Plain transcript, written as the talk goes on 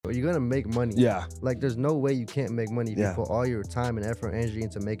you're gonna make money. Yeah. Like there's no way you can't make money if Yeah. you put all your time and effort and energy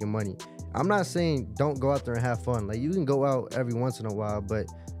into making money. I'm not saying don't go out there and have fun. Like you can go out every once in a while, but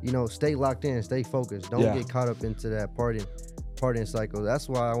you know, stay locked in, stay focused. Don't get caught up into that partying cycle. That's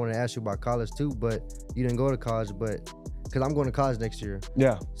why I want to ask you about college too, but you didn't go to college, but because I'm going to college next year.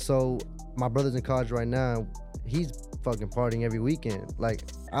 Yeah. So my brother's in college right now. He's fucking partying every weekend. Like,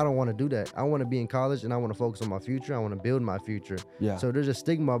 I don't want to do that. I want to be in college and I want to focus on my future. I want to build my future. Yeah. So there's a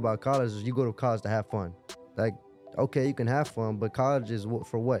stigma about college is you go to college to have fun. Like, okay, you can have fun, but college is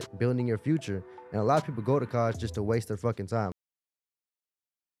for what? Building your future. And a lot of people go to college just to waste their fucking time.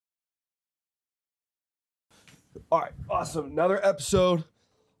 All right, awesome. Another episode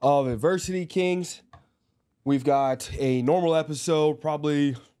of Adversity Kings. We've got a normal episode,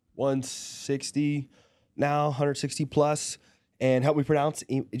 probably 160 now, 160 plus. And help me pronounce,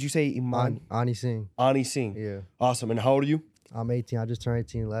 did you say Iman? Ani Singh. Ani Singh. Yeah. Awesome. And how old are you? I'm 18. I just turned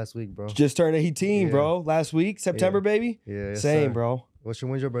 18 last week, bro. Just turned 18, bro. Last week, September, baby? Yeah. Yes, Same, sir. bro.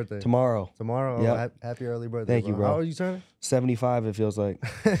 When's your birthday? Tomorrow. Tomorrow? Yep. Oh, happy early birthday. Thank you, bro. How old are you turning? 75, it feels like.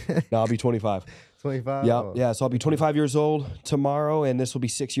 No, I'll be 25. 25? Yeah, Oh. yeah. So I'll be 25 years old tomorrow, and this will be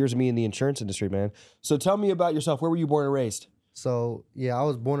 6 years of me in the insurance industry, man. So tell me about yourself. Where were you born and raised? So, yeah, I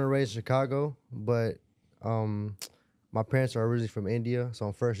was born and raised in Chicago, but my parents are originally from India, so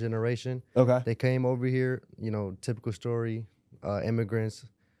I'm first generation. Okay. They came over here, you know, typical story, immigrants.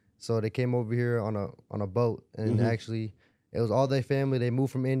 So they came over here on a boat, and actually, it was all their family. They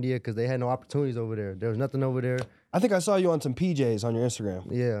moved from India because they had no opportunities over there. There was nothing over there. I think I saw you on some PJs on your Instagram.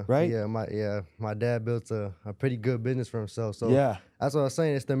 Yeah. Right? My dad built a pretty good business for himself. So Yeah. that's what I was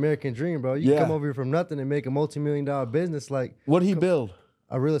saying. It's the American dream, bro. You can come over here from nothing and make a multi-million-dollar business. Like, What did he build?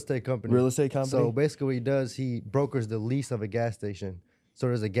 a real estate company. Real estate company? So basically what he does, he brokers the lease of a gas station. So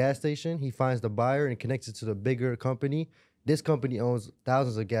there's a gas station, he finds the buyer and connects it to the bigger company. This company owns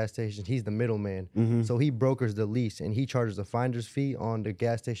thousands of gas stations. He's the middleman. So he brokers the lease and he charges a finder's fee on the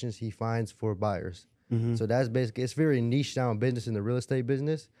gas stations he finds for buyers. So that's basically, it's very niche down business in the real estate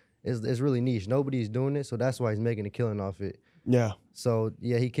business. It's really niche. Nobody's doing it. So that's why he's making a killing off it. Yeah. So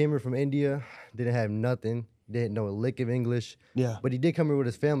yeah, he came here from India, didn't have nothing. Didn't know a lick of English. Yeah. But he did come here with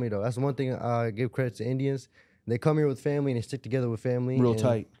his family, though. That's one thing I give credit to Indians. They come here with family and they stick together with family. Real and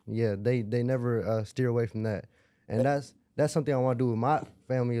tight. Yeah, they never steer away from that. And that's something I want to do with my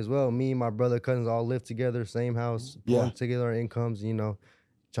family as well. Me and my brother, cousins all live together, same house, pulling together our incomes, you know,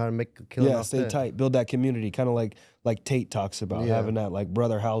 trying to make a killing off stay that. tight. Build that community, kind of like Tate talks about, having that like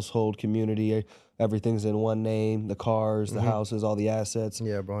brother household community. Everything's in one name, the cars, the houses, all the assets.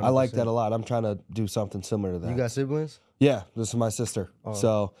 Yeah, bro. 100%. I like that a lot. I'm trying to do something similar to that. You got siblings? Yeah, this is my sister.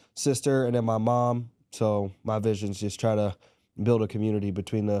 So sister and then my mom. So my vision's just try to build a community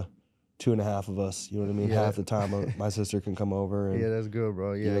between the 2.5 of us. You know what I mean? Yeah. Half the time my sister can come over. And, Yeah, that's good,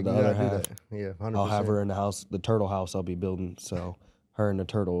 bro. Yeah, the you other gotta do half, that. Yeah, 100%. I'll have her in the house, the turtle house I'll be building. So her and the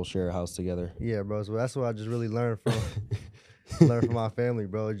turtle will share a house together. Yeah, bro. So that's what I just really learned from my family,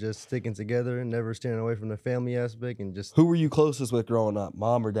 bro. Just sticking together and never steering away from the family aspect and just Who were you closest with growing up,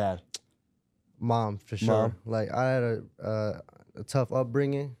 mom or dad? mom for sure. Mom. Like I had a tough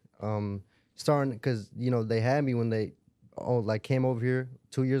upbringing. Starting because you know they had me when they came over here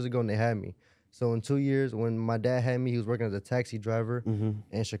 2 years ago and they had me. So in 2 years, when my dad had me, he was working as a taxi driver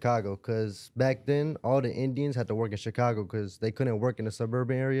in Chicago. Because back then, all the Indians had to work in Chicago because they couldn't work in the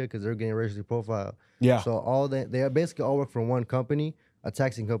suburban area because they were getting racially profiled. Yeah. So they basically all work for one company, a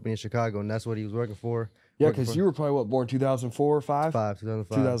taxi company in Chicago, and that's what he was working for. Yeah, because you were probably, born 2004 or 5?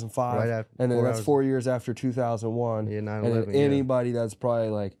 2005. 2005. Right after, and then 4 that's hours. 4 years after 2001. Yeah, 9/11, And then yeah. anybody that's probably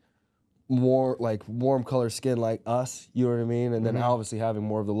like more like warm color skin like us, you know what I mean? And then obviously having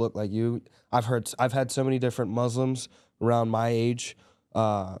more of the look like you. I've had so many different Muslims around my age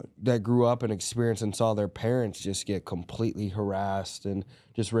that grew up and experienced and saw their parents just get completely harassed and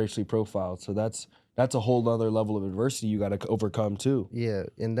just racially profiled. So that's a whole other level of adversity you got to overcome too. Yeah,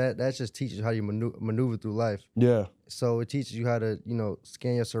 and that just teaches how you maneuver through life. Yeah. So it teaches you how to,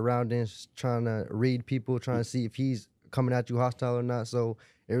 scan your surroundings, trying to read people, trying to see if he's coming at you hostile or not. So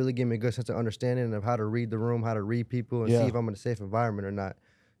it really gave me a good sense of understanding of how to read the room, how to read people, and see if I'm in a safe environment or not.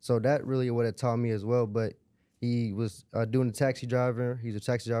 So that really what it taught me as well. But he was doing the taxi driver. He's a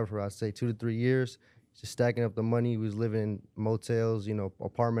taxi driver for, I'd say, 2 to 3 years, just stacking up the money. He was living in motels,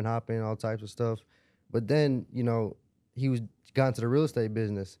 apartment hopping, all types of stuff. But then, he got into the real estate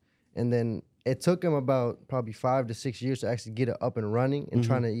business. And then it took him about probably 5 to 6 years to actually get it up and running and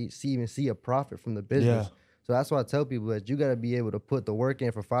trying to even see a profit from the business. Yeah. So that's why I tell people that you got to be able to put the work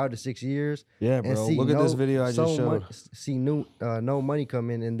in for 5 to 6 years. Yeah, and bro. see Look at this video I just showed. see no money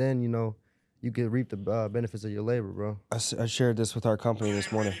come in, and then, you could reap the benefits of your labor, bro. I shared this with our company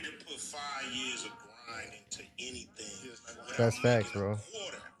this morning. That's facts, bro.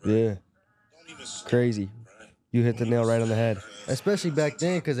 Yeah, crazy. You hit the nail right on the head. Especially back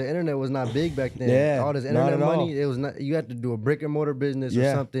then, because the internet was not big back then. Yeah, all this not internet at money, all. it was not. You had to do a brick and mortar business or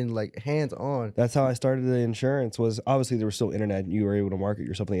Yeah. something like hands on. That's how I started the insurance. Was obviously there was still internet, and you were able to market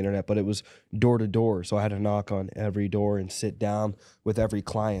yourself on the internet, but it was door to door. So I had to knock on every door and sit down with every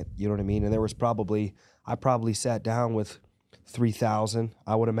client. You know what I mean? And there was I probably sat down with 3,000.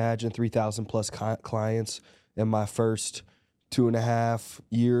 I would imagine 3,000 plus clients in my first 2.5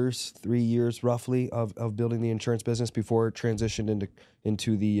 years, 3 years roughly of building the insurance business before it transitioned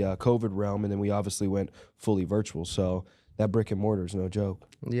into the COVID realm, and then we obviously went fully virtual. So that brick and mortar is no joke.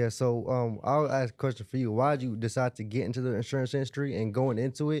 Yeah, so I'll ask a question for you. Why did you decide to get into the insurance industry, and going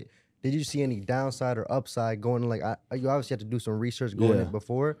into it, did you see any downside or upside going like you obviously had to do some research going in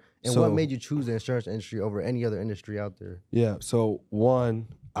before, and what made you choose the insurance industry over any other industry out there? Yeah, so one,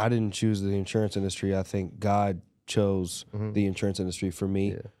 I didn't choose the insurance industry. I think God chose the insurance industry for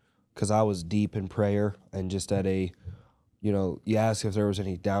me because I was deep in prayer and just at you ask if there was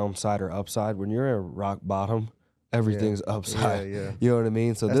any downside or upside. When you're at rock bottom, everything's upside. Yeah. You know what I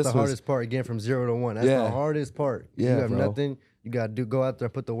mean? So that's the hardest part, getting from 0 to 1. That's the hardest part. Yeah, you have bro. nothing. You got to go out there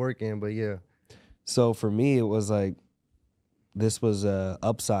and put the work in, but yeah. So for me, it was like, this was a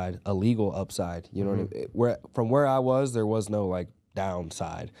upside, a legal upside. You know what I mean? From where I was, there was no like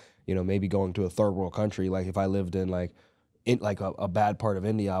downside. You know, maybe going to a third world country, like if I lived in a bad part of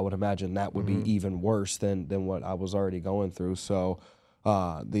India, I would imagine that would be even worse than what I was already going through. So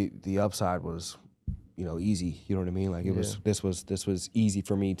the upside was, easy. You know what I mean? Like this was easy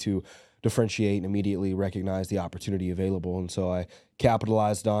for me to differentiate and immediately recognize the opportunity available. And so I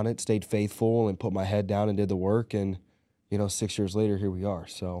capitalized on it, stayed faithful, and put my head down and did the work. And 6 years later, here we are.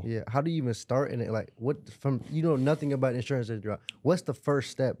 So yeah, how do you even start in it? Like, nothing about insurance industry. What's the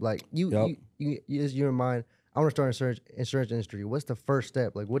first step? Like, you're in mind, I want to start insurance industry. What's the first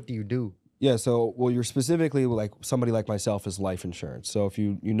step? Like, what do you do? Yeah, so you're specifically like somebody like myself is life insurance. So if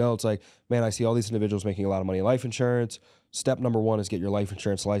it's like, man, I see all these individuals making a lot of money in life insurance. Step number 1 is get your life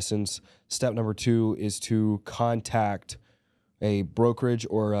insurance license. Step number 2 is to contact a brokerage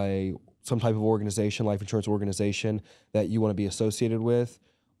or some type of organization, life insurance organization that you want to be associated with,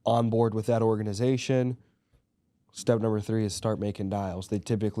 on board with that organization. Step number 3 is start making dials. They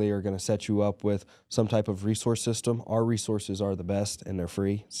typically are going to set you up with some type of resource system. Our resources are the best and they're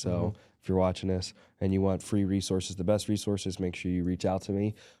free. So if you're watching this and you want free resources, the best resources, make sure you reach out to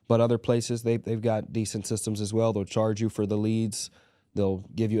me. But other places, they've got decent systems as well. They'll charge you for the leads. They'll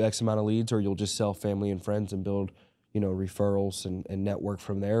give you X amount of leads, or you'll just sell family and friends and build referrals and network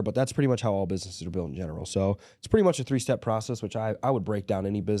from there. But that's pretty much how all businesses are built in general. So it's pretty much a 3-step process, which I would break down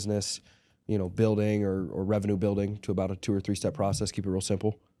any business, building or revenue building to about a 2 or 3-step process. Keep it real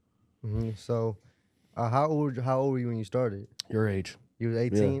simple. So how old were you when you started? Your age. You was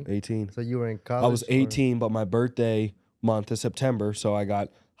 18? Yeah, 18. So you were in college? I was 18, but my birthday month is September. So I got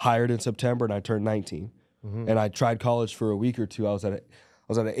hired in September and I turned 19. And I tried college for a week or two. I was at an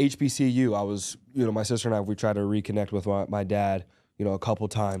HBCU. I was, my sister and I, we tried to reconnect with my dad, a couple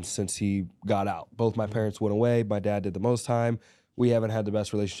times since he got out. Both my parents went away. My dad did the most time. We haven't had the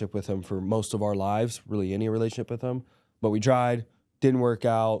best relationship with him for most of our lives, really any relationship with him. But we tried, didn't work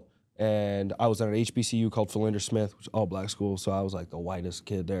out. And I was at an HBCU called Philander Smith, which is all black school. So I was like the whitest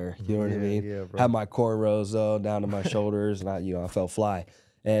kid there. You know what I mean? Yeah, bro. Had my cornrows though down to my shoulders, and I felt fly.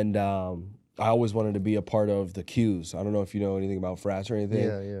 And I always wanted to be a part of the Qs. I don't know if you know anything about frats or anything.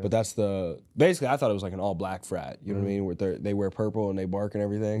 Yeah. But that's basically I thought it was like an all black frat. You know what I mean? Where they wear purple and they bark and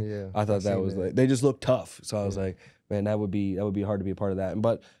everything. Yeah, I thought that was like, they just look tough. So I was like, man, that would be hard to be a part of that.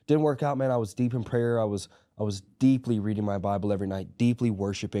 But didn't work out, man. I was deep in prayer. I was deeply reading my Bible every night, deeply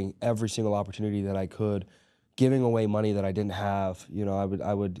worshiping every single opportunity that I could, giving away money that I didn't have. I would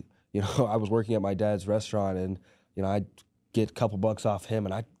I was working at my dad's restaurant, and I'd get a couple bucks off him,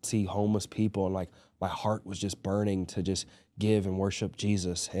 and I'd see homeless people, and like my heart was just burning to just give and worship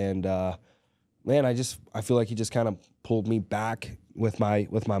Jesus. And man, I feel like he just kind of pulled me back with my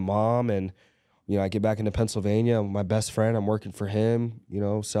mom, and I get back into Pennsylvania. My best friend, I'm working for him,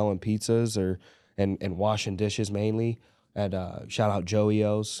 selling pizzas and washing dishes mainly. And shout out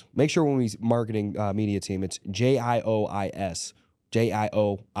Joey-O's. Make sure when we marketing media team, it's JIOIS.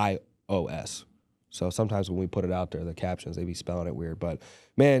 JIOIOS. So sometimes when we put it out there, the captions, they be spelling it weird. But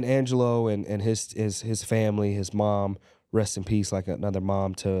man, Angelo and his family, his mom, rest in peace, like another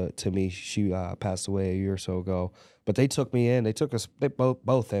mom to me. She passed away a year or so ago. But they took me in. They took us, they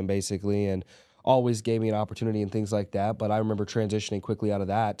both in basically, and always gave me an opportunity and things like that. But I remember transitioning quickly out of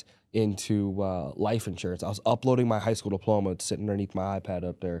that into life insurance. I was uploading my high school diploma. It's sitting underneath my iPad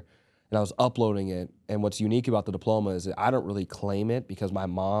up there. And I was uploading it. And what's unique about the diploma is that I don't really claim it because my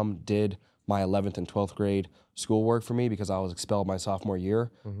mom did my 11th and 12th grade schoolwork for me because I was expelled my sophomore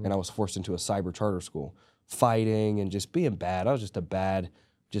year and I was forced into a cyber charter school, fighting and just being bad. I was just a bad,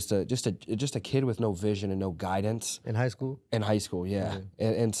 just a kid with no vision and no guidance. In high school? In high school, yeah.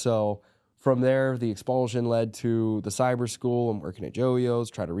 And so from there, the expulsion led to the cyber school. I'm working at Jojo's,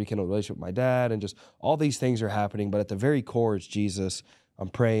 trying to rekindle a relationship with my dad, and just all these things are happening. But at the very core, it's Jesus. I'm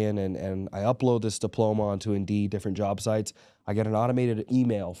praying, and I upload this diploma onto Indeed, different job sites. I get an automated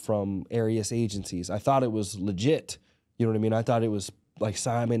email from Arias agencies. I thought it was legit. You know what I mean? I thought it was like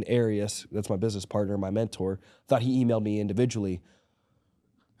Simon Arias, that's my business partner, my mentor, thought he emailed me individually.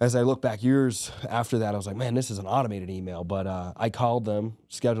 As I look back years after that, I was like, man, this is an automated email. But I called them,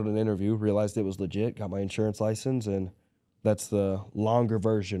 scheduled an interview, realized it was legit, got my insurance license, and that's the longer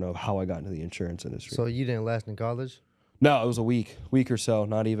version of how I got into the insurance industry. So you didn't last in college? No, it was a week or so,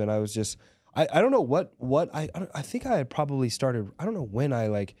 not even. I was just, I don't know I think I had probably started, I don't know when I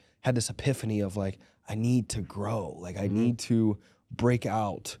like had this epiphany of like, I need to grow. Like I need to break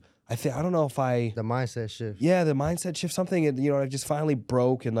out. I don't know if the mindset shift. Yeah, the mindset shift, something, you know, I just finally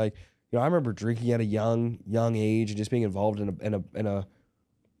broke. And like, you know, I remember drinking at a young age and just being involved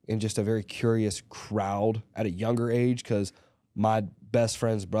in just a very curious crowd at a younger age because my best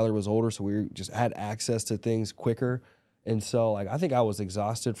friend's brother was older, so we just had access to things quicker. And so, like, I think I was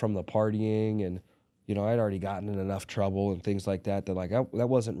exhausted from the partying, and you know, I'd already gotten in enough trouble and things like that like that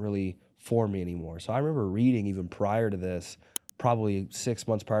wasn't really for me anymore. So I remember reading even prior to this, probably 6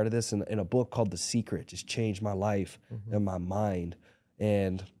 months prior to this, in a book called The Secret. Just changed my life and my mind,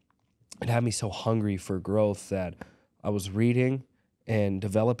 and it had me so hungry for growth that I was reading and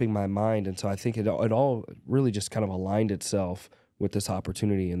developing my mind. And so I think it all really just kind of aligned itself with this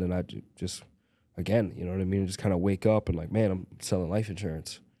opportunity. And then I just, again, you know what I mean? Just kind of wake up and like, man, I'm selling life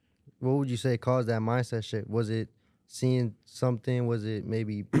insurance. What would you say caused that mindset shift? Was it seeing something? Was it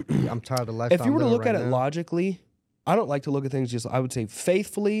maybe I'm tired of the lifestyle? If you were to look at it logically, I don't like to look at things just, I would say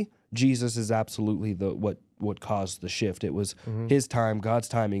faithfully, Jesus is absolutely what caused the shift. It was his time. God's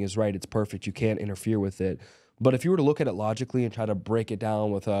timing is right. It's perfect. You can't interfere with it. But if you were to look at it logically and try to break it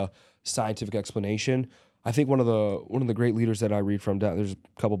down with a scientific explanation, I think one of the great leaders that I read from, there's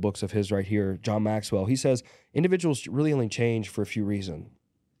a couple books of his right here, John Maxwell, he says individuals really only change for a few reasons.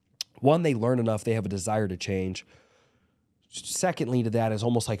 One, they learn enough, they have a desire to change. Secondly to that is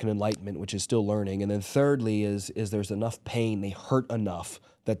almost like an enlightenment, which is still learning. And then thirdly is there's enough pain, they hurt enough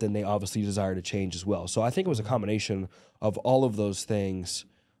that then they obviously desire to change as well. So I think it was a combination of all of those things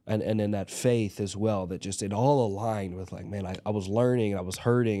and then that faith as well, that just it all aligned with like, man, I was learning, I was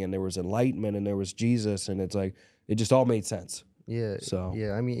hurting, and there was enlightenment and there was Jesus, and it's like, it just all made sense. Yeah. So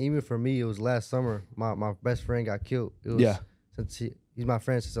yeah, I mean, even for me, it was last summer. My best friend got killed. It was, since he's my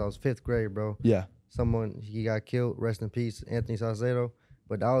friend since I was 5th grade, bro. Yeah. He got killed. Rest in peace, Anthony Salcedo.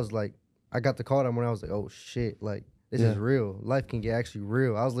 But I was like, I got the call when I was like, oh shit, like this is real. Life can get actually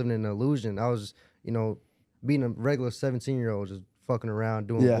real. I was living in an illusion. I was, you know, being a regular 17-year-old, just fucking around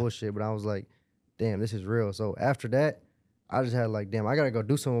doing bullshit. But I was like, damn, this is real. So after that, I just had like, damn, I gotta go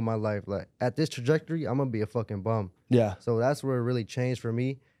do something with my life. Like at this trajectory, I'm gonna be a fucking bum. Yeah. So that's where it really changed for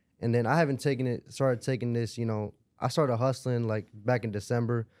me. And then I haven't started taking this, you know, I started hustling like back in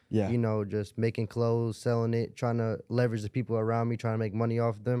December. Yeah. You know, just making clothes, selling it, trying to leverage the people around me, trying to make money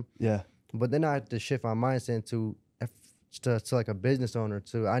off of them. Yeah. But then I had to shift my mindset to like a business owner.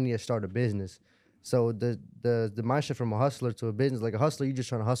 I need to start a business. So the mindset from a hustler to a business, like a hustler, you're just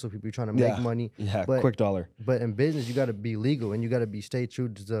trying to hustle people, you're trying to make money. Yeah, quick dollar. But in business, you got to be legal and you got to stay true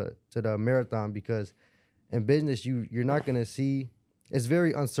to the marathon, because in business, you're not gonna see. It's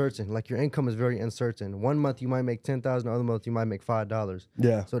very uncertain. Like your income is very uncertain. One month you might make $10,000, the other month you might make $5.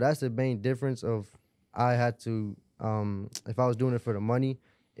 Yeah. So that's the main difference of I had to. If I was doing it for the money,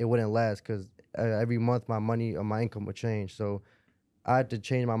 it wouldn't last, because every month my money or my income would change. So I had to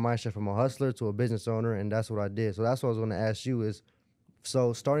change my mindset from a hustler to a business owner, and that's what I did. So that's what I was going to ask you is,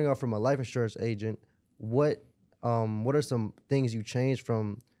 so starting off from a life insurance agent, what are some things you changed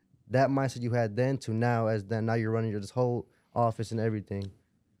from that mindset you had then to now, as then now you're running this whole office and everything?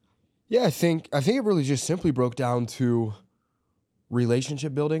 Yeah, I think it really just simply broke down to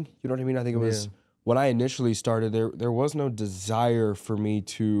relationship building. You know what I mean? I think it was when I initially started, there was no desire for me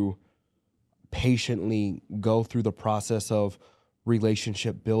to patiently go through the process of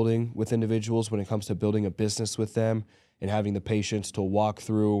relationship building with individuals when it comes to building a business with them, and having the patience to walk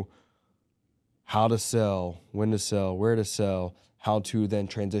through how to sell, when to sell, where to sell, how to then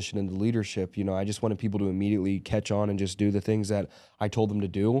transition into leadership. You know, I just wanted people to immediately catch on and just do the things that I told them to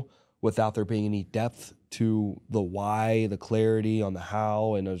do. without there being any depth to the why, the clarity on the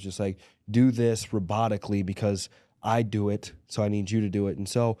how. And I was just like, do this robotically because I do it, so I need you to do it. And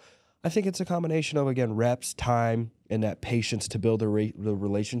so I think it's a combination of, again, reps, time, and that patience to build the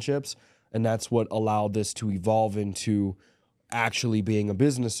relationships. And that's what allowed this to evolve into actually being a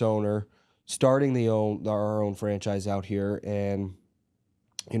business owner, starting our own franchise out here, and,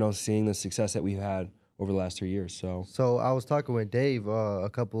 you know, seeing the success that we've had over the last 3 years. So I was talking with Dave a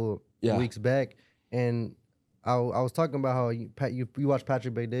couple weeks back, and I was talking about how you watch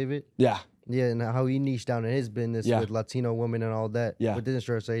Patrick Bet-David. Yeah. Yeah, and how he niched down in his business with Latino women and all that, with the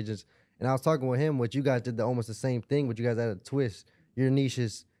insurance agents. And I was talking with him, what you guys did almost the same thing, but you guys had a twist. Your niche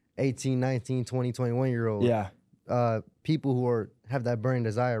is 18, 19, 20, 21-year-old. Yeah. People who have that burning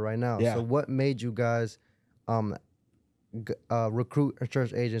desire right now. Yeah. So what made you guys recruit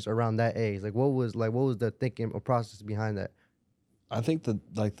insurance agents around that age? Like what was the thinking or process behind that? I think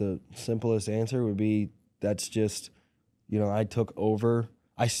the simplest answer would be that's just, you know,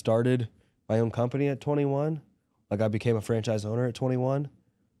 I started my own company at 21. Like I became a franchise owner at 21.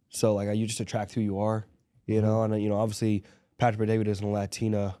 So like you just attract who you are, you know, and you know, obviously Patrick Bet-David isn't a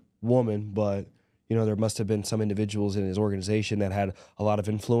Latina woman, but you know, there must have been some individuals in his organization that had a lot of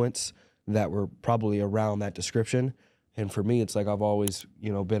influence that were probably around that description. And for me, it's like I've always,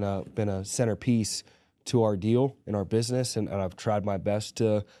 you know, been a centerpiece to our deal in our business, and I've tried my best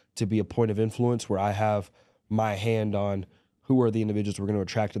to be a point of influence where I have my hand on who are the individuals we're going to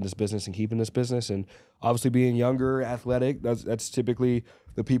attract in this business and keep in this business. And obviously being younger, athletic, that's typically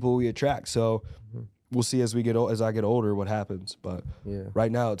the people we attract. So we'll see as I get older what happens. But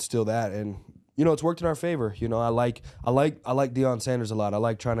right now it's still that, and you know, it's worked in our favor. You know, I like Deion Sanders a lot. I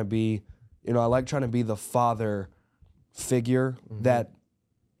like trying to be the father figure that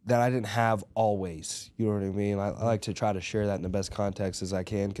I didn't have always. You know what I mean? I like to try to share that in the best context as I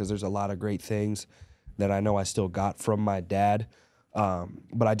can, because there's a lot of great things that I know I still got from my dad,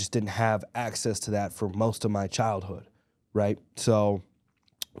 but I just didn't have access to that for most of my childhood, right? So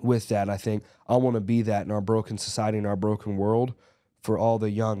with that, I think I want to be that in our broken society, in our broken world, for all the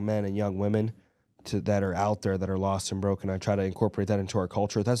young men and young women that are out there that are lost and broken. I try to incorporate that into our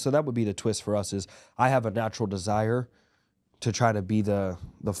culture. So that would be the twist for us, is I have a natural desire to try to be the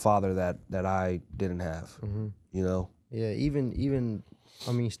father that I didn't have, you know? Yeah, even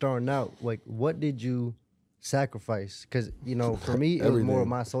I mean, starting out, like, what did you sacrifice? Because, you know, for me, it was more of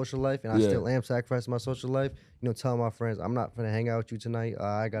my social life, and I still am sacrificing my social life. You know, telling my friends, I'm not going to hang out with you tonight.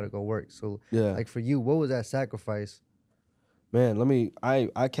 I got to go work. So, like, for you, what was that sacrifice? Man,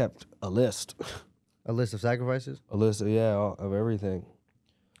 I kept a list. A list of sacrifices? A list, of everything.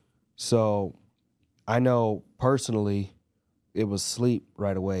 So, I know personally, it was sleep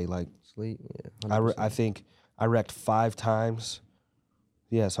right away. Like sleep, yeah. I think I wrecked 5 times.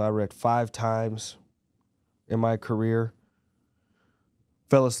 Yeah, so I wrecked 5 times in my career.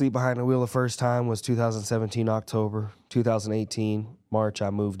 Fell asleep behind the wheel the first time was 2017 October. 2018 March, I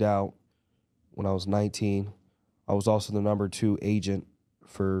moved out when I was 19. I was also the number 2 agent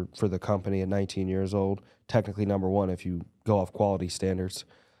for the company at 19 years old. Technically number 1 if you go off quality standards.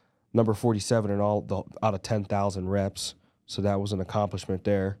 Number 47 in out of 10,000 reps. So that was an accomplishment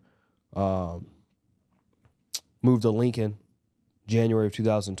there. Moved to Lincoln, January of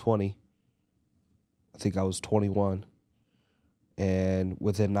 2020. I think I was 21. And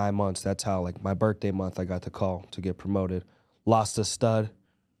within 9 months, that's how, like, my birthday month, I got the call to get promoted. Lost a stud.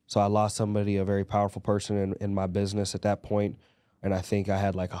 So I lost somebody, a very powerful person in my business at that point. And I think I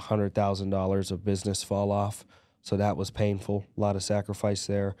had like $100,000 of business fall off. So that was painful. A lot of sacrifice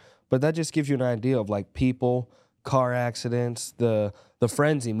there. But that just gives you an idea of, like, people, car accidents, the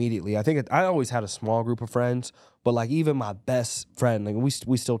friends immediately. I think I always had a small group of friends, but like even my best friend, like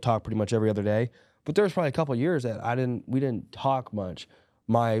we still talk pretty much every other day. But there was probably a couple of years that we didn't talk much.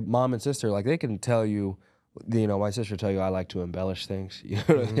 My mom and sister, like, they can tell you, you know, my sister tell you I like to embellish things. You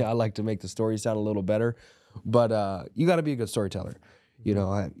know, I like to make the story sound a little better. But you got to be a good storyteller. You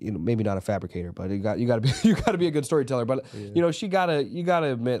know, maybe not a fabricator, but you got to be a good storyteller. But you know, you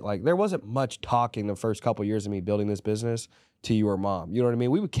gotta admit, like, there wasn't much talking the first couple of years of me building this business to your mom. You know what I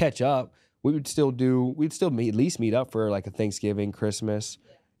mean? We would catch up. We'd still at least meet up for like a Thanksgiving, Christmas,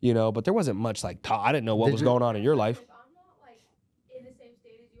 you know. But there wasn't much like talk. I didn't know what was going on in your life. If I'm not like in the same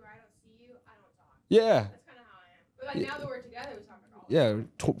state as you, or I don't see you, I don't talk. Yeah. That's kind of how I am. But like now that we're together, we talk all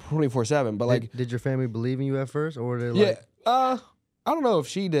the time. 24/7. But like, did your family believe in you at first, or were they like? Yeah. I don't know if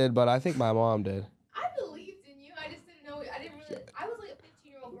she did, but I think my mom did. I believed in you. I just didn't know. I didn't really. I was like a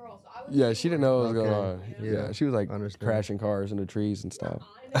 15-year-old girl, so I was. Yeah, she didn't know what was going on. Yeah. Yeah, she was like crashing cars into trees and stuff.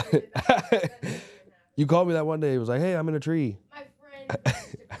 I never did that. You called me that one day. It was like, hey, I'm in a tree. My friend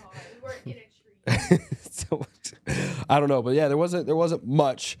crashed a car. It working a treat. So I don't know, but yeah, there wasn't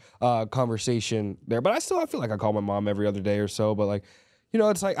much conversation there. But I feel like I call my mom every other day or so. But like,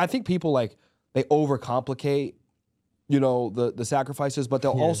 it's like I think people like they overcomplicate, the sacrifices, but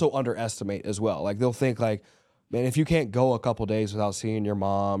they'll also underestimate as well. Like they'll think like, man, if you can't go a couple days without seeing your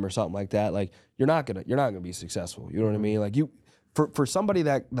mom or something like that, like you're not gonna be successful. You know what I mean? Like for somebody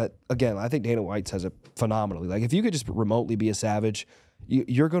that again, I think Dana White says it phenomenally. Like if you could just remotely be a savage,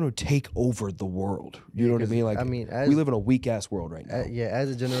 you're going to take over the world. You know what I mean? Like we live in a weak ass world right now. As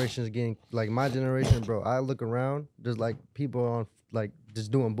the generation is getting like my generation, bro, I look around, there's like people on like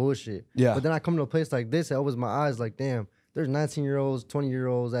just doing bullshit. Yeah. But then I come to a place like this, it opens my eyes like, damn, there's 19-year-olds,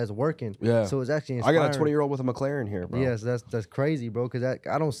 20-year-olds that's working. Yeah. So it's actually inspiring. I got a 20-year-old with a McLaren here, bro. Yes, that's crazy, bro. Because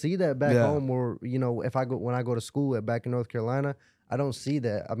I don't see that back home. Or when I go to school back in North Carolina, I don't see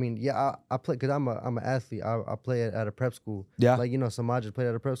that. I mean, I play because I'm an athlete. I play at a prep school. Yeah. Like Samaj just played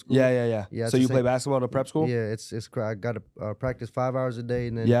at a prep school. Yeah. So you play basketball at a prep school? Yeah, it's I got to practice 5 hours a day,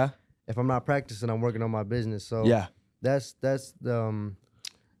 and then if I'm not practicing, I'm working on my business. So that's the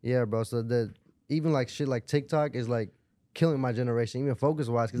bro. So even like shit like TikTok is like killing my generation, even focus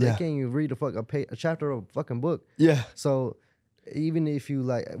wise, because they can't even read a chapter of a fucking book. Yeah. So even if you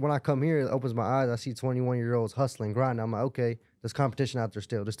like, when I come here, it opens my eyes. I see 21-year-olds hustling, grinding. I'm like, okay, there's competition out there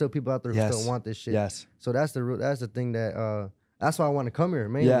still. There's still people out there who still want this shit. Yes. So that's the thing that's why I want to come here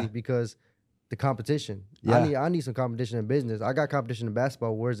mainly because the competition. I need some competition in business. I got competition in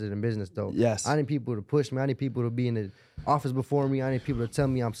basketball. Where's it in business though? Yes. I need people to push me. I need people to be in the office before me. I need people to tell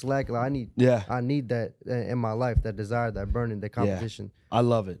me I'm slack. Like I need that in my life. That desire, that burning, that competition. Yeah. I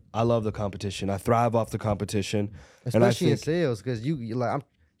love it. I love the competition. I thrive off the competition, especially in sales. Because you like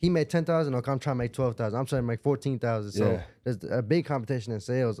he made 10,000. Okay, I'm trying to make 12,000. I'm trying to make 14,000. So there's a big competition in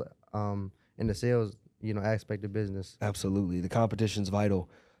sales. In the sales aspect of business. Absolutely, the competition's vital.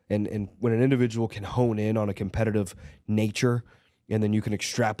 And when an individual can hone in on a competitive nature, and then you can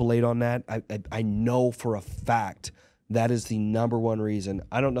extrapolate on that, I know for a fact that is the number one reason.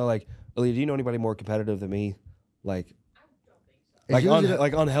 I don't know, like, Aaliyah, do you know anybody more competitive than me? Like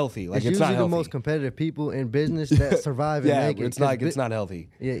unhealthy. Like it's not healthy. The most competitive people in business that survive and make it. It's not healthy.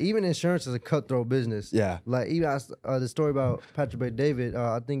 Yeah, even insurance is a cutthroat business. Yeah. Like even the story about Patrick Bet-David,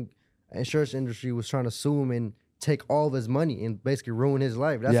 I think insurance industry was trying to sue him and take all of his money and basically ruin his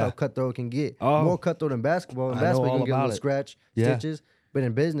life. That's how cutthroat it can get. More cutthroat than basketball. In basketball, you can get a little scratch, stitches. But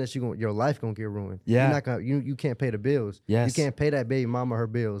in business, your life gonna get ruined. Yeah. You're not gonna, you can't pay the bills. Yes. You can't pay that baby mama her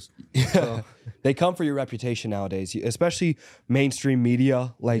bills. So. They come for your reputation nowadays, especially mainstream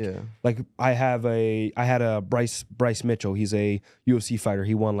media. Like I had a Bryce Mitchell. He's a UFC fighter.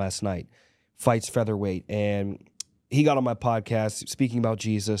 He won last night. Fights featherweight, and he got on my podcast speaking about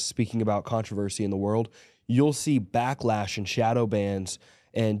Jesus, speaking about controversy in the world. You'll see backlash and shadow bans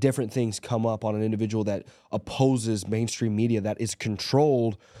and different things come up on an individual that opposes mainstream media that is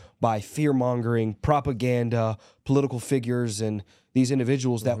controlled by fear-mongering, propaganda, political figures, and these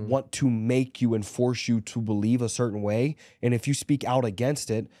individuals that want to make you and force you to believe a certain way. And if you speak out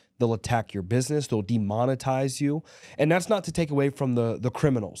against it, they'll attack your business, they'll demonetize you. And that's not to take away from the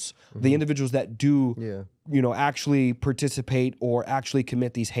criminals, the individuals that do actually participate or actually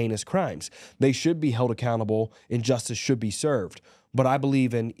commit these heinous crimes. They should be held accountable and justice should be served. But I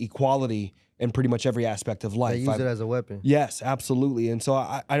believe in equality in pretty much every aspect of life. They use it as a weapon. Yes, absolutely. And so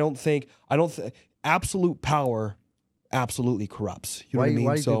I don't think absolute power absolutely corrupts. You know what I mean?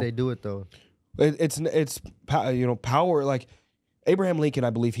 Why do you think they do it though? It's power. Like Abraham Lincoln, I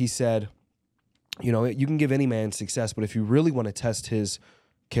believe he said, you can give any man success, but if you really want to test his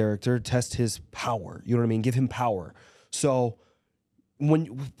character, test his power. You know what I mean? Give him power. So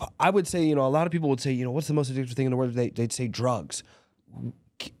when I would say, a lot of people would say, what's the most addictive thing in the world? They'd say drugs.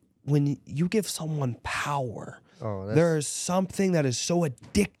 When you give someone power, there is something that is so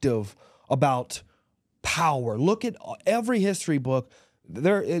addictive about power. Look at every history book.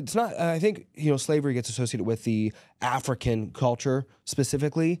 It's not. I think slavery gets associated with the African culture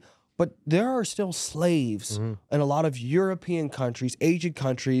specifically, but there are still slaves in a lot of European countries, Asian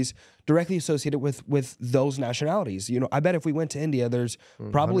countries, directly associated with those nationalities. I bet if we went to India, there's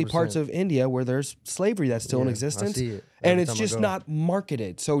probably 100%. Parts of India where there's slavery that's still in existence, I see it and it's just not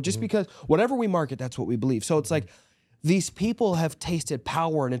marketed. So just because whatever we market, that's what we believe. So it's like these people have tasted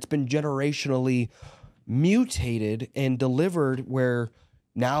power, and it's been generationally mutated and delivered where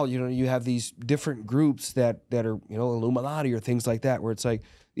now you have these different groups that are Illuminati or things like that, where it's like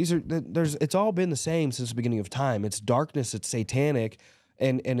it's all been the same since the beginning of time. It's darkness, it's satanic,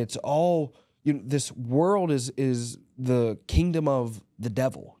 and it's all this world is the kingdom of the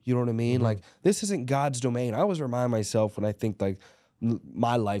devil. You know what I mean? Like this isn't God's domain. I always remind myself when I think like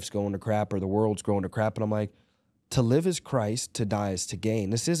my life's going to crap or the world's going to crap. And I'm like, to live is Christ, to die is to gain.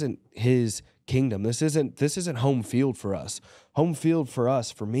 This isn't his kingdom. This isn't home field for us. Home field for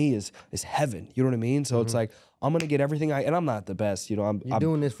us, for me, is heaven. You know what I mean? So it's like, I'm gonna get everything and I'm not the best. You know, I'm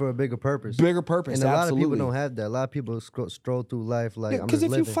doing this for a bigger purpose. Bigger purpose. And a lot absolutely. of people don't have that. A lot of people stroll through life like, I'm because just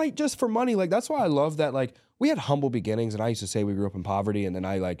if living. you fight just for money, like that's why I love that. Like we had humble beginnings, and I used to say we grew up in poverty, and then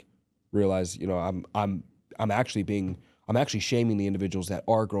I like realized, you know, I'm actually shaming the individuals that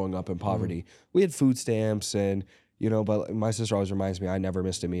are growing up in poverty. We had food stamps and, you know, but my sister always reminds me I never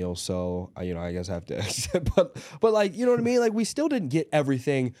missed a meal. So, you know, I guess I have to, but like, you know what I mean? Like we still didn't get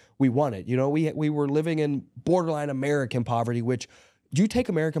everything we wanted. You know, we were living in borderline American poverty, which you take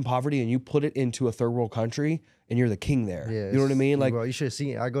American poverty and you put it into a third world country and you're the king there. Yeah, you know what I mean? Like, bro, you should have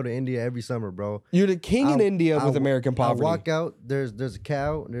seen it. I go to India every summer, bro. You're the king in India with American poverty. I walk out, there's a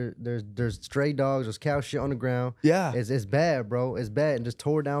cow, there's stray dogs, there's cow shit on the ground. Yeah. It's bad, bro. It's bad. And just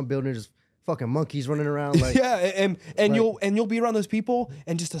tore down buildings, just fucking monkeys running around like yeah, and like, you'll be around those people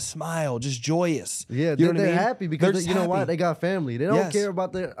and just a smile, just joyous. Yeah, you know they're what I mean? happy because They're you know happy. what? They got family. They don't care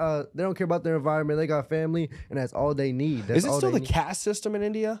about their environment. They got family, and that's all they need. That's Is it all still they the caste system in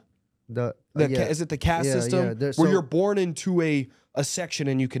India? Yeah. Is it the caste system where you're born into a section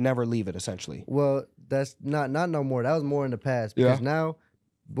and you can never leave it, essentially? Well, that's not no more. That was more in the past because now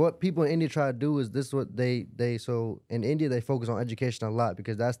what people in India try to do is this is what they so in India they focus on education a lot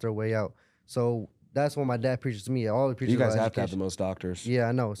because that's their way out. So that's what my dad preaches to me. All the preachers. You guys about have to have education. the most doctors. Yeah,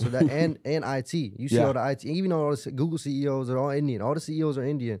 I know. So that and IT. You see all the IT. Even all the Google CEOs are all Indian. All the CEOs are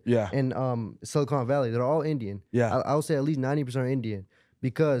Indian. Yeah. And Silicon Valley, they're all Indian. Yeah. I would say at least 90% are Indian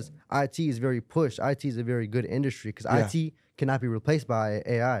because IT is very pushed. IT is a very good industry because IT cannot be replaced by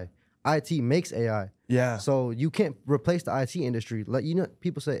AI. IT makes AI. Yeah. So you can't replace the IT industry. Like you know,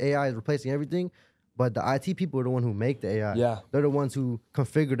 people say AI is replacing everything. But the IT people are the one who make the AI. Yeah. They're the ones who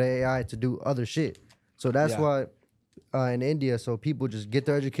configure the AI to do other shit. So that's why in India, so people just get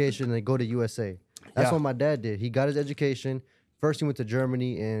their education and they go to USA. That's what my dad did. He got his education. First he went to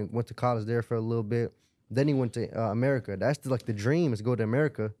Germany and went to college there for a little bit. Then he went to America. That's like the dream is to go to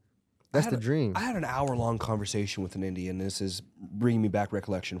America. That's the dream. I had an hour-long conversation with an Indian. This is bringing me back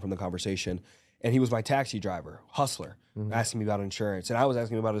recollection from the conversation. And he was my taxi driver, hustler, asking me about insurance. And I was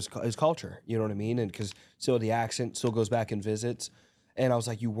asking him about his culture, you know what I mean? And because still the accent still goes back and visits. And I was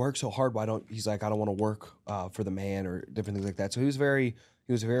like, you work so hard, why don't, he's like, I don't want to work for the man or different things like that. So he was very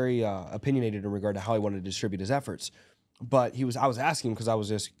opinionated in regard to how he wanted to distribute his efforts. But I was asking because I was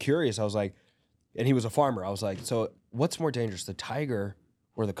just curious. I was like, and he was a farmer. I was like, so what's more dangerous, the tiger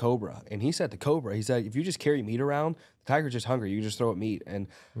or the cobra? And he said the cobra. He said, if you just carry meat around, the tiger's just hungry. You just throw it meat. And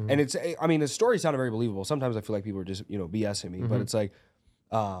it's, I mean, the story sounded very believable. Sometimes I feel like people are just, you know, BSing me, but it's like,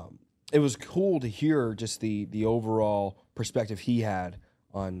 it was cool to hear just the overall perspective he had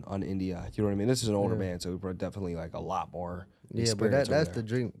on India. You know what I mean? This is an older man, so we're definitely like a lot more experience. But that's the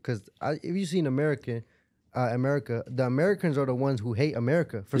dream. Because if you seen America, the Americans are the ones who hate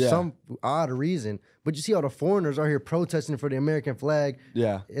America for some odd reason. But you see all the foreigners are here protesting for the American flag.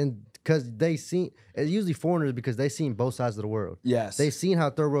 Yeah. And because it's usually foreigners because they seen both sides of the world. Yes. They seen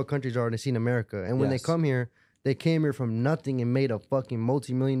how third world countries are and they seen America. And when they come here, they came here from nothing and made a fucking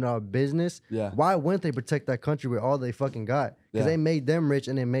multi-million-dollar business. Yeah. Why wouldn't they protect that country with all they fucking got? Because they made them rich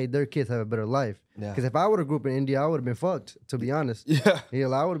and they made their kids have a better life. Yeah. Because if I would have grew up in India, I would have been fucked, to be honest. Yeah. Yeah,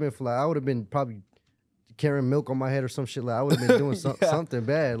 like, I would have been fly. I would have been probably carrying milk on my head or some shit. Like I would have been doing something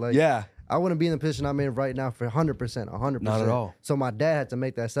bad. Like I wouldn't be in the position I'm in right now for 100%. Not at all. So my dad had to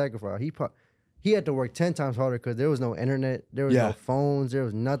make that sacrifice. He had to work 10 times harder because there was no internet, there was no phones, there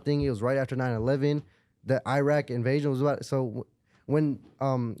was nothing. It was right after 9/11. The Iraq invasion was about. So when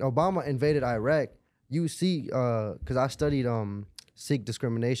Obama invaded Iraq, you see, because I studied Sikh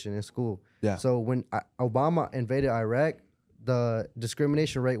discrimination in school. Yeah. So when Obama invaded Iraq, the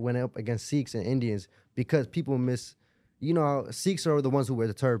discrimination rate went up against Sikhs and Indians because people you know, Sikhs are the ones who wear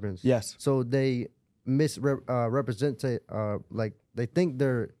the turbans. Yes. So they misrepresent, like they think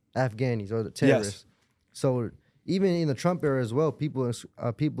they're Afghanis or the terrorists. Yes. So even in the Trump era as well, people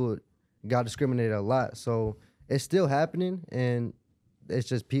got discriminated a lot. So it's still happening, and it's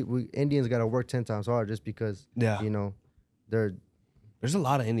just Indians got to work 10 times harder just because, you know, there's a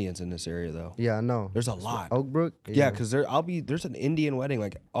lot of Indians in this area, though. Yeah, I know. There's a lot. Oakbrook? Yeah, because there's an Indian wedding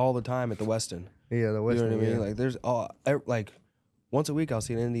like all the time at the Westin. Yeah, the Westin. You know what I mean? Like there's like once a week I'll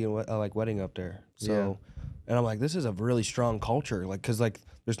see an Indian like wedding up there. So, and I'm like, this is a really strong culture. Like, cause like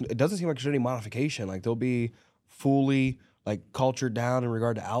it doesn't seem like there's any modification. Like they'll be fully like cultured down in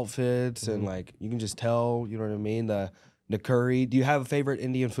regard to outfits and like you can just tell. You know what I mean? The curry. Do you have a favorite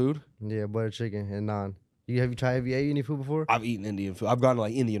Indian food? Yeah, butter chicken and naan. Have you ate any food before? I've eaten Indian food. I've gone to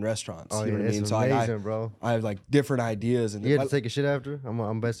like Indian restaurants. Oh You know yeah, what I mean? it's So amazing, bro. I have like different ideas. And You had to take a shit after?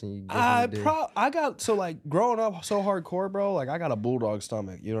 I'm guessing you. Did. I got so like growing up so hardcore, bro. Like I got a bulldog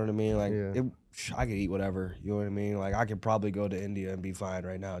stomach. You know what I mean? Like Yeah. I could eat whatever. You know what I mean? Like I could probably go to India and be fine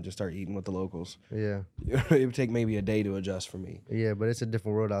right now and just start eating with the locals. Yeah. It would take maybe a day to adjust for me. Yeah, but it's a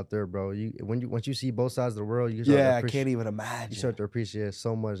different world out there, bro. Once you see both sides of the world, I can't even imagine. You start to appreciate it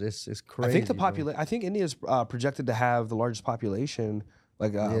so much. It's crazy. I think I think India is projected to have the largest population.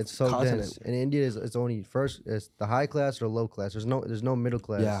 Like it's so continent. dense. And India it's only it's the high class or low class. There's no middle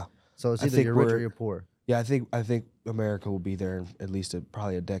class. Yeah. So it's either you're rich or you're poor. Yeah, I think America will be there in at least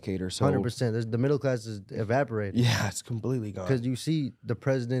probably a decade or so. 100%. The middle class is evaporated. Yeah, it's completely gone. Because you see the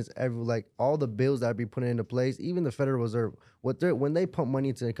presidents, like all the bills that be put into place, even the Federal Reserve, when they pump money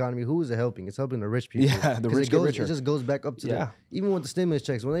into the economy, who is it helping? It's helping the rich people. Yeah, the rich get richer. It just goes back up to even with the stimulus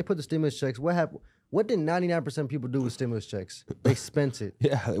checks. When they put the stimulus checks, what happened? What did 99% of people do with stimulus checks? They spent it.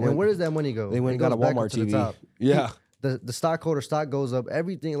 Yeah. And where does that money go? They went and got a Walmart TV. Yeah. The stockholder stock goes up.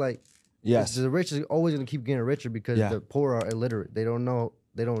 Everything like. Yes. The rich is always going to keep getting richer because the poor are illiterate. They don't know.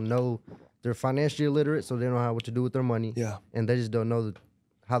 They're financially illiterate, so they don't know what to do with their money. Yeah. And they just don't know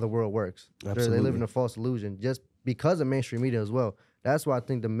how the world works. Absolutely. They live in a false illusion just because of mainstream media as well. That's why I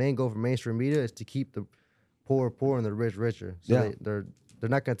think the main goal for mainstream media is to keep the poor and the rich richer. So they're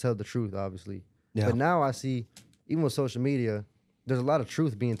not going to tell the truth, obviously. Yeah. But now I see, even with social media, there's a lot of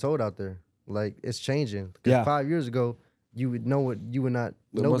truth being told out there. Like, it's changing. Because 5 years ago, you would know what you would not.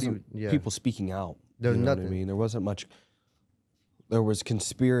 There wasn't people speaking out. There's nothing. What I mean, there wasn't much. There was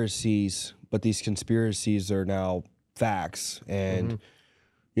conspiracies, but these conspiracies are now facts, and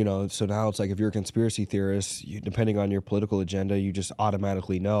so now it's like if you're a conspiracy theorist, depending on your political agenda, you just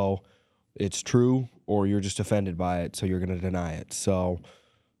automatically know it's true, or you're just offended by it, so you're going to deny it. So,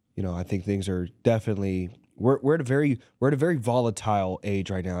 I think things are definitely we're at a very volatile age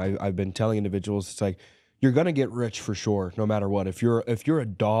right now. I've been telling individuals it's like. You're gonna get rich for sure, no matter what. If you're a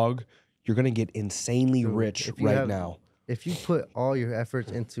dog, you're gonna get insanely rich now. If you put all your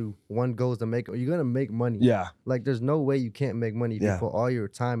efforts into one goal to make, you're gonna make money. Yeah. Like there's no way you can't make money if you put all your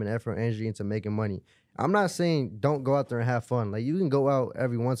time and effort and energy into making money. I'm not saying don't go out there and have fun. Like you can go out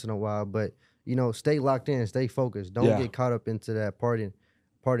every once in a while, but stay locked in, stay focused. Don't get caught up into that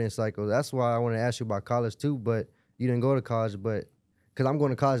partying cycle. That's why I want to ask you about college too, but you didn't go to college, but because I'm going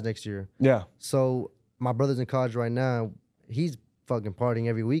to college next year. Yeah. So my brother's in college right now. He's fucking partying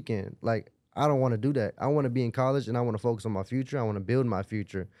every weekend. Like, I don't want to do that. I want to be in college and I want to focus on my future. I want to build my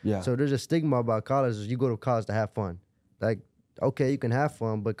future. Yeah. So there's a stigma about college is you go to college to have fun. Like, okay, you can have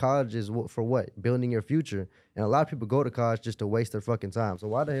fun, but college is for what? Building your future. And a lot of people go to college just to waste their fucking time. So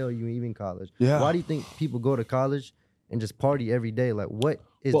why the hell are you even in college? Yeah. Why do you think people go to college and just party every day? Like, what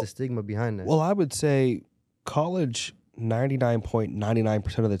is the stigma behind that? Well, I would say college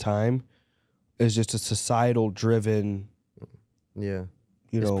 99.99% of the time is just a societal driven. Yeah.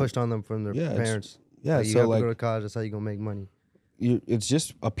 It's pushed on them from their parents. Yeah. Like, you have to go to college. That's how you're going to make money. It's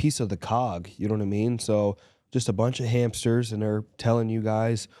just a piece of the cog. You know what I mean? So just a bunch of hamsters, and they're telling you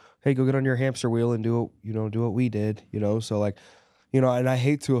guys, hey, go get on your hamster wheel and do what we did, So like, and I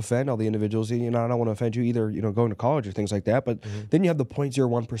hate to offend all the individuals, I don't want to offend you either, going to college or things like that. But then you have the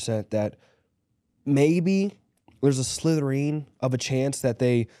 0.01% that maybe there's a slithering of a chance that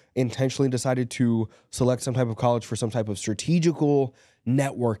they intentionally decided to select some type of college for some type of strategical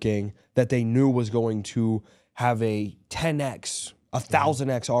networking that they knew was going to have a 10x,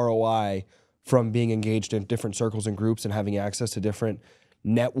 1,000x ROI from being engaged in different circles and groups and having access to different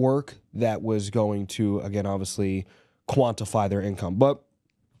network that was going to, again, obviously quantify their income. But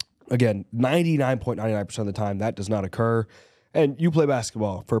again, 99.99% of the time, that does not occur. And you play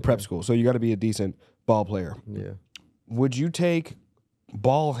basketball for a prep school, so you got to be a decent ball player. Yeah. Would you take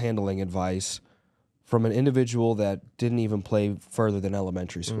ball handling advice from an individual that didn't even play further than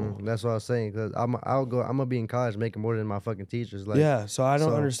elementary school? That's what I was saying. Because I'm gonna be in college making more than my fucking teachers. Like, yeah. So I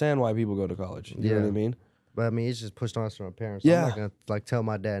don't understand why people go to college. You know what I mean? But I mean, it's just pushed on us from our parents. So I'm not gonna tell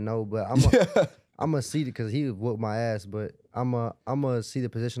my dad no. But I'm gonna see it because he whooped my ass. But I'm gonna see the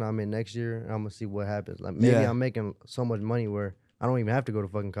position I'm in next year. And I'm gonna see what happens. Like maybe I'm making so much money where I don't even have to go to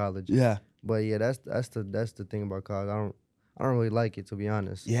fucking college. Yeah. But yeah, that's the thing about college. I don't really like it, to be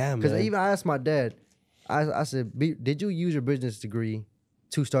honest. Yeah, man. Because even I asked my dad, I said, did you use your business degree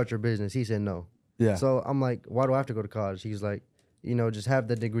to start your business? He said no. Yeah. So I'm like, why do I have to go to college? He's like, just have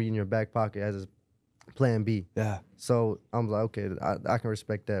that degree in your back pocket as a plan B. Yeah. So I'm like, okay, I can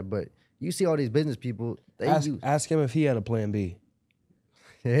respect that. But you see all these business people, ask him if he had a plan B.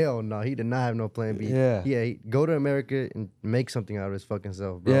 Hell no, he did not have no plan B. Yeah. Yeah, go to America and make something out of his fucking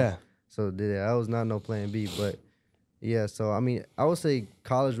self, bro. Yeah. So that was not no plan B. But yeah, so I mean, I would say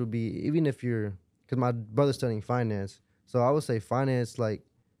college would be, even if you're, because my brother's studying finance, so I would say finance, like,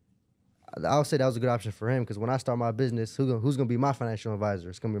 I would say that was a good option for him, because when I start my business, who's gonna be my financial advisor?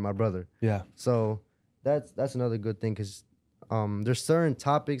 It's gonna be my brother. Yeah. So that's another good thing, because there's certain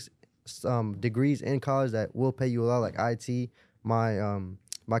topics, degrees in college that will pay you a lot, like IT.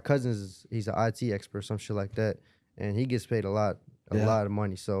 My cousin he's an IT expert, some shit like that, and he gets paid a lot of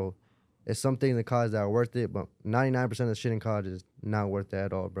money. So it's some things in college that are worth it, but 99% of the shit in college is not worth it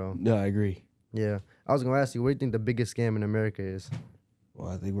at all, bro. No, I agree. Yeah, I was gonna ask you, what do you think the biggest scam in America is? Well,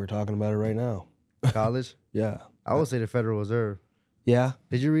 I think we're talking about it right now. College? Yeah. I would say the Federal Reserve. Yeah?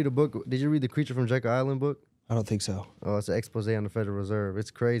 Did you read a book? Did you read the Creature from Jekyll Island book? I don't think so. Oh, it's an expose on the Federal Reserve. It's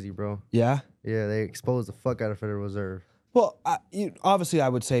crazy, bro. Yeah? Yeah, they expose the fuck out of Federal Reserve. Well, obviously, I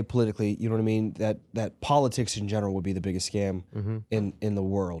would say politically, you know what I mean, that politics in general would be the biggest scam in the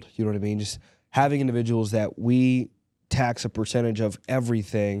world. You know what I mean? Just having individuals that we tax a percentage of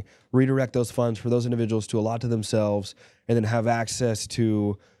everything, redirect those funds for those individuals to allot to themselves, and then have access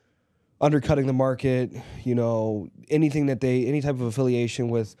to undercutting the market, you know, anything that any type of affiliation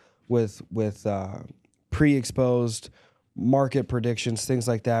with pre-exposed market predictions, things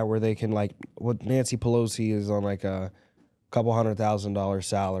like that, where they can, like, what Nancy Pelosi is on, like a couple $100,000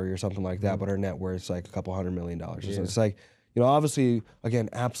 salary or something like that, but her net worth is like a couple $100 million. Yeah. So it's like, you know, obviously, again,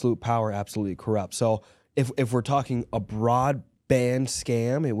 absolute power, absolutely corrupt. So if we're talking a broad band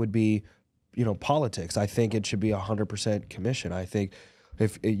scam, it would be, you know, politics. I think it should be 100% commission. I think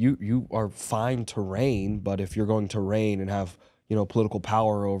if you are fine to reign, but if you're going to reign and have, you know, political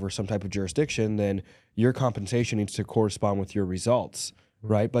power over some type of jurisdiction, then your compensation needs to correspond with your results,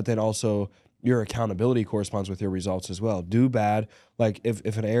 right? But then also your accountability corresponds with your results as well. Do bad, like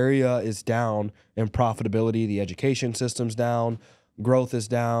if an area is down in profitability, the education system's down, growth is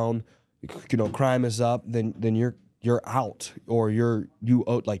down, you know, crime is up, then you're out, or you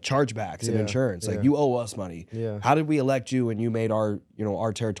owe, like, chargebacks and insurance. Like, you owe us money. Yeah. How did we elect you and you made our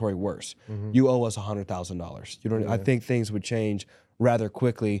territory worse? You owe us $100,000. You know, I think things would change rather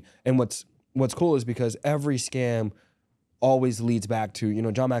quickly. And what's cool is because every scam always leads back to, you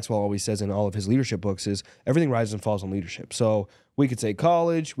know, John Maxwell always says in all of his leadership books is everything rises and falls on leadership. So we could say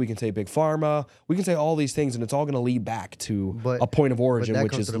college, we can say big pharma, we can say all these things, and it's all going to lead back to a point of origin,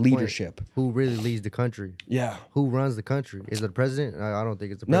 which is leadership. Who really leads the country? Yeah. Who runs the country? Is it the president? I don't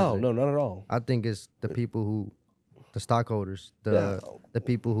think it's the president. No, not at all. I think it's the people the stockholders, the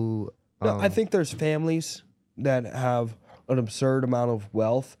people who. No, I think there's families that have an absurd amount of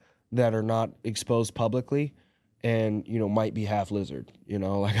wealth that are not exposed publicly, and, you know, might be half lizard, you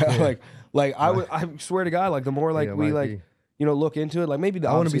know, like I swear to God, like, the more, like, we, like, you know, look into it, like, maybe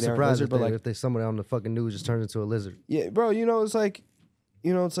I wouldn't be surprised lizard, if they somebody on the fucking news just turns into a lizard. Yeah, bro, you know, it's like,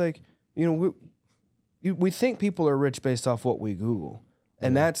 you know, we think people are rich based off what we Google,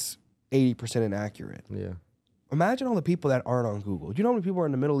 and that's 80% inaccurate. Yeah. Imagine all the people that aren't on Google. Do you know how many people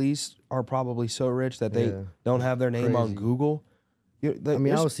in the Middle East are probably so rich that they don't have their name on Google? I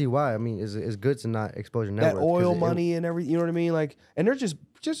mean, I don't see why. I mean, it's good to not expose your net worth. That oil money and everything, you know what I mean? Like, and they're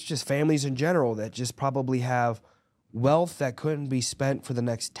just families in general that just probably have wealth that couldn't be spent for the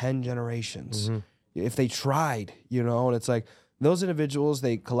next 10 generations if they tried, you know? And it's like, those individuals,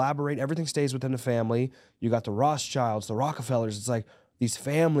 they collaborate, everything stays within the family. You got the Rothschilds, the Rockefellers. It's like these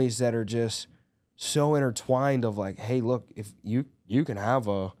families that are just so intertwined of, like, hey, look, if you can have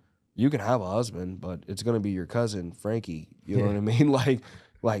a husband, but it's gonna be your cousin Frankie. You know what I mean?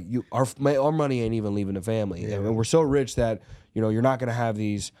 Like our money ain't even leaving the family, and we're so rich that, you know, you're not gonna have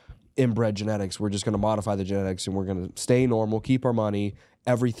these inbred genetics. We're just gonna modify the genetics, and we're gonna stay normal, keep our money,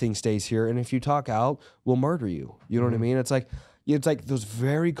 everything stays here. And if you talk out, we'll murder you. You know what I mean? It's like those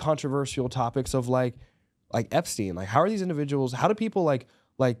very controversial topics of like Epstein. Like, how are these individuals? How do people like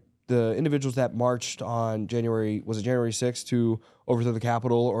the individuals that marched on January 6th to overthrow the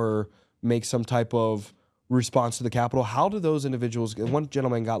Capitol or make some type of response to the Capitol? How do those individuals, one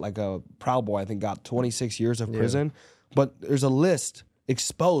gentleman got, like, a Proud Boy, I think, got 26 years of prison, but there's a list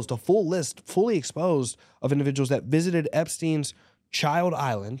exposed, a full list, fully exposed, of individuals that visited Epstein's child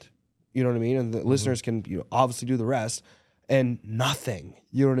island, you know what I mean? And the listeners can, you know, obviously do the rest, and nothing,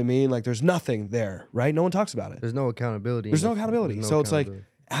 you know what I mean? Like, there's nothing there, right? No one talks about it. There's no accountability. There's no accountability. So it's like,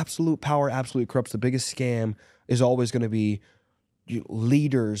 absolute power absolutely corrupts. The biggest scam is always going to be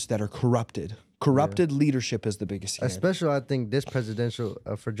leaders that are corrupted. Corrupted leadership is the biggest scam. Especially, I think, this presidential,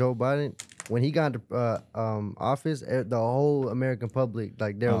 for Joe Biden, when he got into office, the whole American public,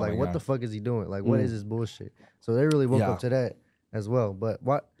 like, they were like, what the fuck is he doing? Like, what is this bullshit? So they really woke up to that as well. But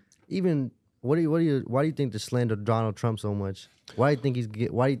even Why do you think they slander Donald Trump so much? Why do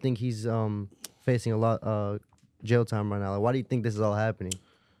you think he's facing a lot jail time right now? Like, why do you think this is all happening?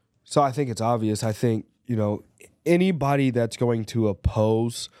 So I think it's obvious. I think, anybody that's going to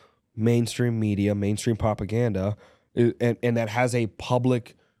oppose mainstream media, mainstream propaganda, and that has a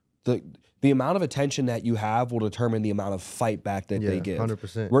public, the amount of attention that you have will determine the amount of fight back that they give.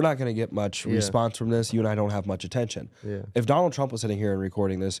 100%. We're not going to get much response from this. You and I don't have much attention. Yeah. If Donald Trump was sitting here and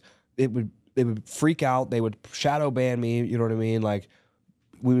recording this, it would freak out. They would shadow ban me. You know what I mean? Like,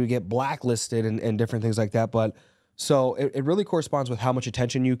 we would get blacklisted and different things like that. But so it really corresponds with how much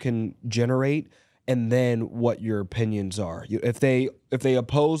attention you can generate and then what your opinions are. If they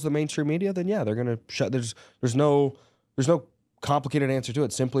oppose the mainstream media, then yeah, they're gonna shut. There's no complicated answer to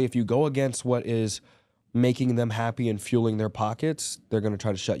it. Simply, if you go against what is making them happy and fueling their pockets, they're gonna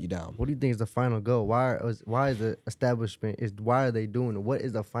try to shut you down. What do you think is the final goal? Why is the establishment why are they doing it? What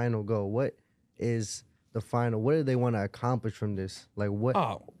is the final goal? What is the final? What do they want to accomplish from this? Like what?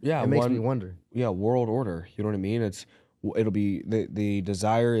 Oh yeah, it makes me wonder. Yeah, world order. You know what I mean? It'll be the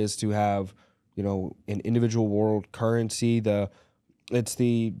desire is to have an individual world currency. It's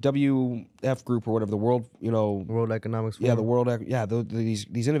the WF group or whatever, the world World Economics Forum. Yeah, the world. Yeah,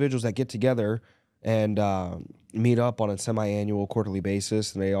 these individuals that get together and meet up on a semi-annual, quarterly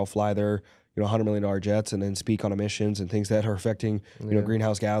basis, and they all fly their $100 million jets and then speak on emissions and things that are affecting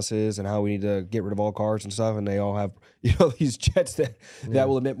greenhouse gases and how we need to get rid of all cars and stuff. And they all have these jets that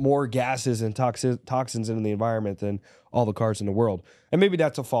will emit more gases and toxins into the environment than all the cars in the world. And maybe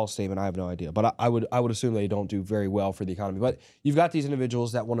that's a false statement. I have no idea, but I would assume they don't do very well for the economy. But you've got these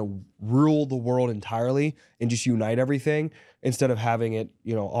individuals that want to rule the world entirely and just unite everything instead of having it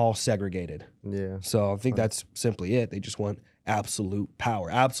all segregated. Yeah. So I think that's simply it. They just want absolute power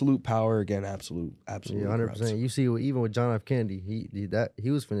again. Absolute. Yeah, 100%. You see, even with John F. Kennedy,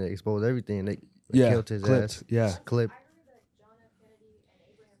 he was finna expose everything. They killed his ass. Yeah, clip. I remember that John F. Kennedy and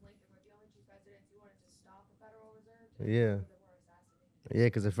Abraham Lincoln were the only two presidents who wanted to stop the Federal Reserve. Yeah. They were assassinated. Yeah,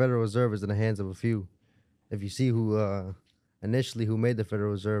 because the Federal Reserve is in the hands of a few. If you see who initially who made the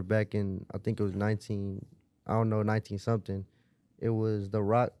Federal Reserve back in, I think it was 19 something. It was the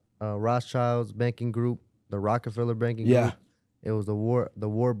Rothschilds banking group, the Rockefeller banking group. It was the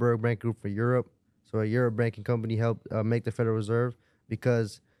Warburg Bank Group for Europe. So a Europe banking company helped make the Federal Reserve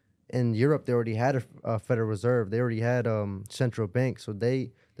because in Europe they already had a Federal Reserve. They already had central banks. So the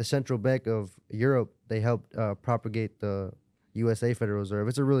Central Bank of Europe, they helped propagate the USA Federal Reserve.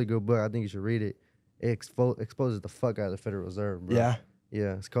 It's a really good book. I think you should read it. It exposes the fuck out of the Federal Reserve, bro. Yeah.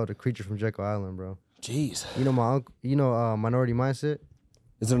 Yeah. It's called The Creature from Jekyll Island, bro. Jeez. You know my uncle. Minority Mindset.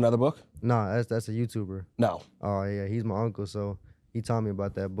 Is it another book? Nah, that's a YouTuber. No. Oh yeah, he's my uncle, so he taught me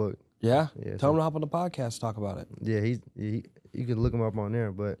about that book. Yeah. Yeah. Tell him to hop on the podcast, talk about it. Yeah, you can look him up on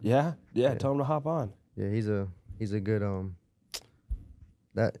there, but Yeah. Tell him to hop on. yeah, he's a good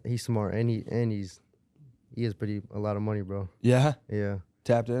that he's smart and he has a lot of money, bro. Yeah. Yeah.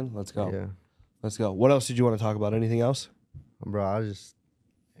 Tapped in. Let's go. Yeah. Let's go. What else did you want to talk about? Anything else? Bro, I was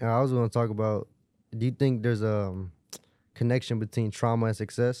going to talk about. Do you think there's a connection between trauma and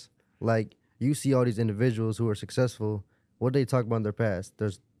success? Like you see all these individuals who are successful. What they talk about in their past?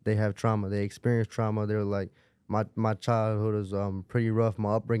 They have trauma. They experience trauma. They're like, my childhood was pretty rough.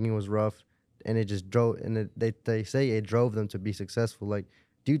 My upbringing was rough, and it just drove. And they say it drove them to be successful. Like,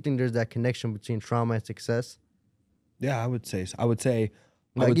 do you think there's that connection between trauma and success? Yeah, I would say. I would say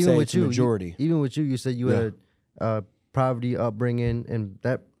Like it's a majority. Even with you said you had a poverty upbringing, and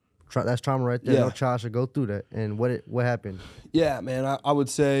that's trauma right there. Yeah. No child should go through that. And what happened? Yeah, man. I would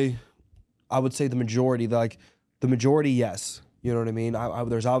say the majority. Like the majority, yes. You know what I mean?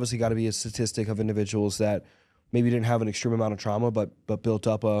 There's obviously got to be a statistic of individuals that maybe didn't have an extreme amount of trauma, but built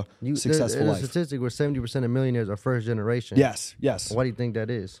up a successful life. There's a statistic where 70% of millionaires are first generation. Yes. Why do you think that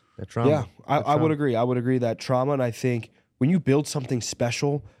is? That trauma. Yeah, I would agree. I would agree that trauma, and I think when you build something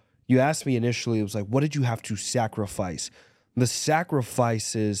special, you asked me initially, it was like, what did you have to sacrifice? The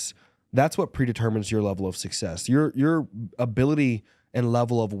sacrifices, that's what predetermines your level of success. Your ability and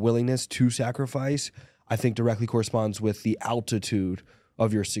level of willingness to sacrifice, I think directly corresponds with the altitude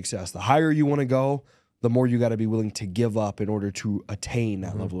of your success. The higher you want to go, the more you got to be willing to give up in order to attain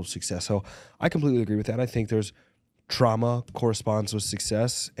that level of success. So I completely agree with that. I think there's trauma corresponds with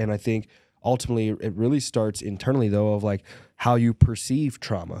success. And I think ultimately it really starts internally though of like how you perceive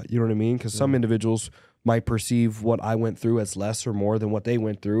trauma. You know what I mean? Because some individuals might perceive what I went through as less or more than what they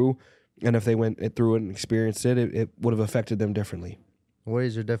went through. And if they went through it and experienced it, it would have affected them differently. What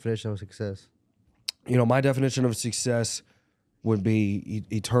is your definition of success? My definition of success would be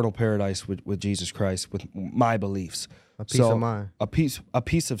eternal paradise with Jesus Christ, with my beliefs. A peace of mind. A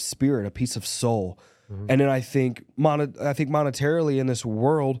peace of spirit, a peace of soul. And then I think monetarily in this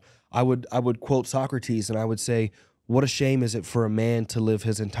world, I would quote Socrates and I would say, what a shame is it for a man to live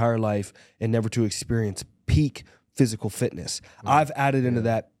his entire life and never to experience peak physical fitness. I've added into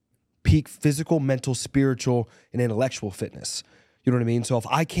that peak physical, mental, spiritual, and intellectual fitness. You know what I mean? So if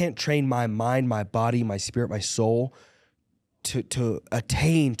I can't train my mind, my body, my spirit, my soul to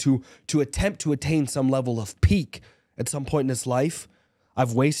attempt to attain some level of peak at some point in this life,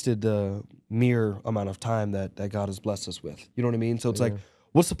 I've wasted the mere amount of time that God has blessed us with. You know what I mean? So it's like,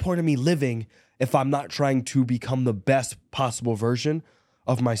 what's the point of me living if I'm not trying to become the best possible version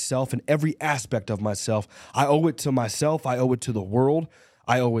of myself in every aspect of myself? I owe it to myself. I owe it to the world.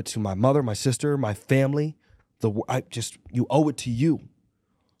 I owe it to my mother, my sister, my family. You owe it to you.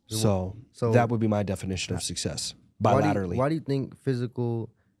 So that would be my definition of success, bilaterally. Why do you think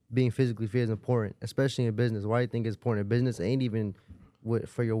being physically fit is important, especially in business? Why do you think it's important? Business ain't even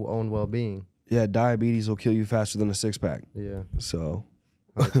for your own well-being. Yeah, diabetes will kill you faster than a six-pack. Yeah. So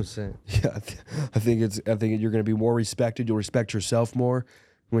 100%. yeah, I think you're going to be more respected. You'll respect yourself more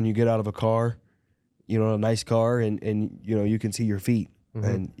when you get out of a car, a nice car, and you can see your feet.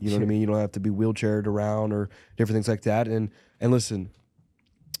 And you know what I mean? You don't have to be wheelchaired around or different things like that. And listen,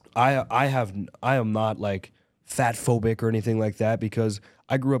 I am not like fat phobic or anything like that because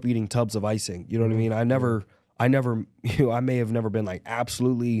I grew up eating tubs of icing. You know what I mean? I may have never been like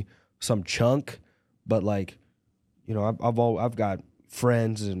absolutely some chunk, but like, I've got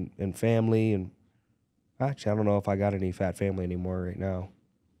friends and family, and actually I don't know if I got any fat family anymore right now.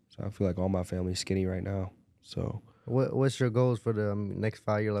 So I feel like all my family's skinny right now. So what's your goals for the next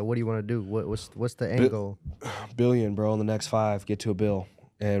 5 years? Like, what do you want to do? What's the end goal? Billion, bro. In the next 5, get to $1 billion,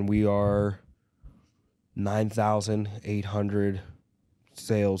 and we are 9,800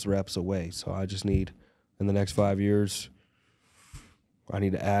 sales reps away. So I just need, in the next 5 years, I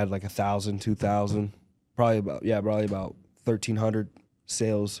need to add like 1,000, 2,000, probably about 1,300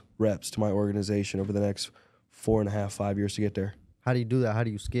 sales reps to my organization over the next 4.5, 5 years to get there. How do you do that? How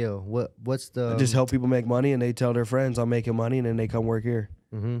do you scale? What's the? I just help people make money, and they tell their friends I'm making money, and then they come work here.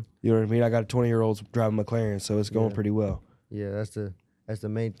 You know what I mean? I got 20-year-olds driving McLaren, so it's going pretty well. Yeah, that's the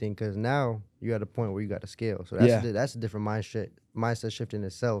main thing, because now you're at a point where you got to scale. So that's a different mindset shift in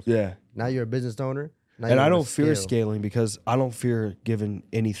itself. Yeah. Now you're a business owner. And I don't fear scaling because I don't fear giving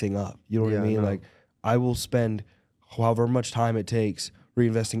anything up. You know what I mean? Like, I will spend however much time it takes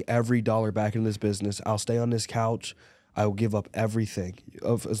reinvesting every dollar back into this business. I'll stay on this couch. I will give up everything.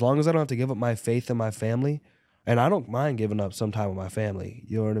 As long as I don't have to give up my faith and my family, and I don't mind giving up some time with my family.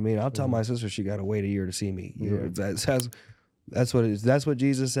 You know what I mean? I'll tell my sister she got to wait a year to see me. You know, that's what it is. That's what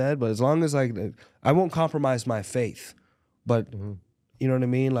Jesus said. But as long as I won't compromise my faith. But you know what I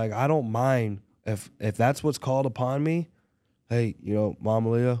mean? Like, I don't mind if that's what's called upon me. Hey, Mama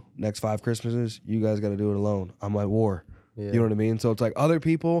Leah, next 5 Christmases, you guys got to do it alone. I'm at war. Yeah. You know what I mean? So it's like other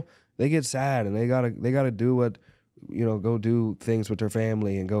people, they get sad and they gotta do what, go do things with their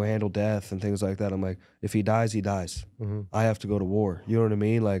family and go handle death and things like that. I'm like, if he dies, he dies. I have to go to war. You know what I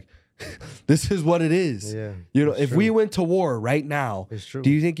mean? Like, this is what it is. Yeah. If we went to war right now,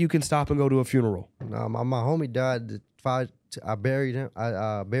 do you think you can stop and go to a funeral? No, my homie died. I buried him.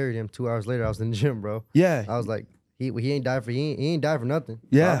 I buried him 2 hours later. I was in the gym, bro. Yeah. I was like, he ain't died for nothing.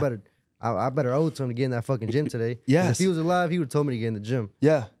 Yeah. I better owe it to him to get in that fucking gym today. Yes. If he was alive, he would have told me to get in the gym.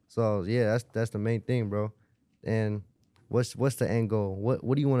 Yeah. So yeah, that's the main thing, bro. And what's the end goal?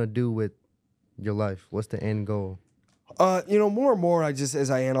 What do you want to do with your life? What's the end goal? More and more, as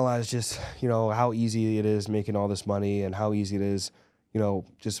I analyze just, how easy it is making all this money and how easy it is,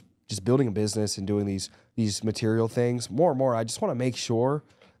 just building a business and doing these material things. More and more, I just want to make sure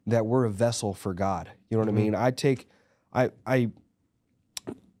that we're a vessel for God. You know what I mean?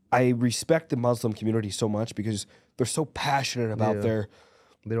 I respect the Muslim community so much because they're so passionate about their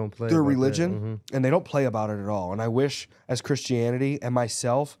religion, and they don't play about it at all. And I wish, as Christianity and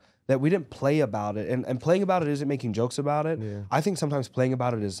myself, that we didn't play about it. And playing about it isn't making jokes about it. Yeah. I think sometimes playing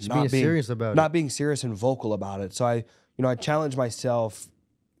about it is not being serious about it. Not being serious and vocal about it. So I challenge myself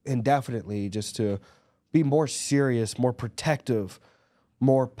indefinitely just to be more serious, more protective,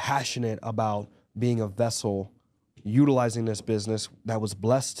 more passionate about being a vessel, utilizing this business that was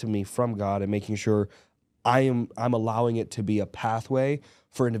blessed to me from God, and making sure I'm allowing it to be a pathway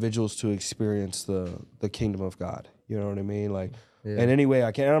for individuals to experience the kingdom of God. You know what I mean? Like, in any way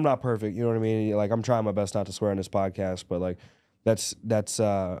I can. And I'm not perfect. You know what I mean? Like, I'm trying my best not to swear on this podcast, but like, that's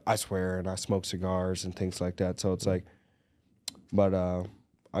I swear and I smoke cigars and things like that. So it's like, but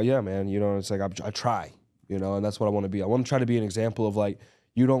yeah, man. It's like I try. And that's what I want to be. I want to try to be an example of like,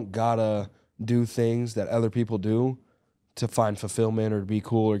 you don't gotta do things that other people do to find fulfillment or to be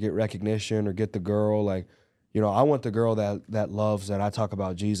cool or get recognition or get the girl. Like, you know, I want the girl that loves that I talk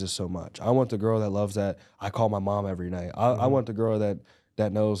about Jesus so much. I want the girl that loves that I call my mom every night. I want the girl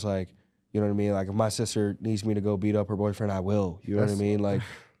that knows, like, you know what I mean? Like, if my sister needs me to go beat up her boyfriend, I will. You know what I mean? Like,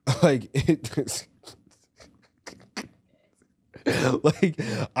 like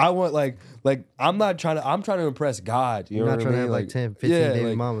I want like I'm trying to impress God. You're not trying to have like 10, 15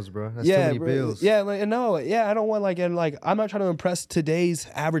 baby mamas, bro. That's too many bills. Yeah, like, no, yeah, I don't want like, and like I'm not trying to impress today's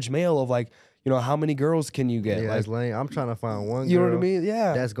average male of like, you know, how many girls can you get? Yeah, like, that's lame. I'm trying to find one girl. You know what I mean?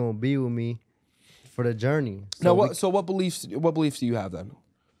 Yeah. That's gonna be with me for the journey. So what beliefs do you have then?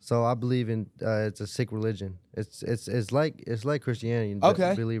 So I believe in it's a Sikh religion. It's like Christianity.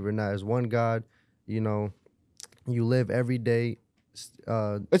 Okay. Believe it or not, it's one God. You know, you live every day.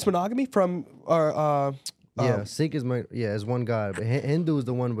 It's monogamy from yeah, Sikh is it's one God. But Hindu is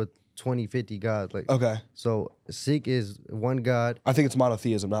the one with 20, 50 gods. Like, okay. So Sikh is one God. I think it's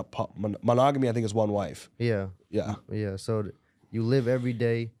monotheism, not monogamy. I think is one wife. Yeah. Yeah. Yeah. So you live every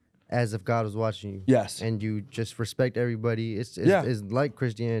day as if God was watching you. Yes. And you just respect everybody. It's like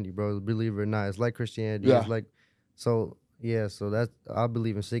Christianity, bro. Believe it or not, it's like Christianity. Yeah. It's like, so that's, I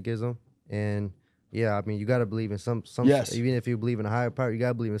believe in Sikhism. And yeah, I mean, you got to believe in some yes. Even if you believe in a higher power, you got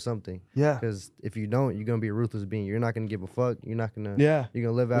to believe in something. Yeah. Because if you don't, you're going to be a ruthless being. You're not going to give a fuck. You're not going to, yeah. You're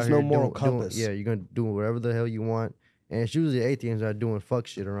going to live out There's here. no moral compass. Yeah, you're going to do whatever the hell you want. And it's usually atheists that are doing fuck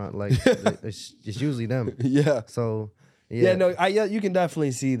shit around. Like, it's usually them. Yeah. So, yeah. Yeah, no, you can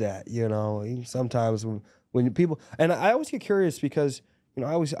definitely see that, you know, sometimes when people, and I always get curious because, you know,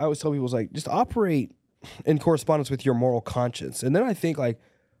 I always tell people, like, just operate in correspondence with your moral conscience. And then I think, like,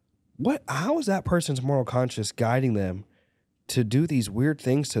 how is that person's moral conscience guiding them to do these weird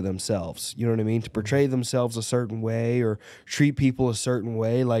things to themselves? You know what I mean? To portray themselves a certain way or treat people a certain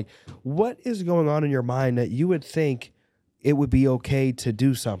way. Like, what is going on in your mind that you would think it would be okay to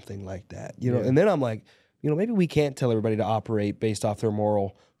do something like that? You know, and then I'm like, you know, maybe we can't tell everybody to operate based off their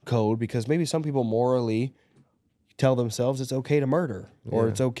moral code because maybe some people morally tell themselves it's okay to murder or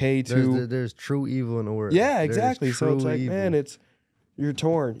it's okay to... There's true evil in the world. Yeah, exactly. So it's like, evil. Man, you're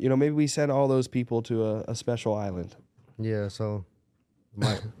torn. You know, maybe we send all those people to a special island. Yeah, so...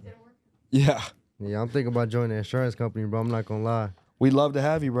 Yeah. Yeah, I'm thinking about joining the insurance company, bro. I'm not going to lie. We'd love to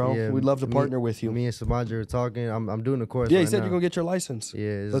have you, bro. Yeah, We'd love to partner with you. Me and Samaj are talking. I'm doing the course. Yeah, right you said now. you're gonna get your license.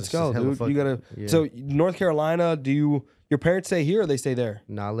 Yeah, let's go, dude. You gotta. Yeah. So North Carolina, your parents stay here or they stay there?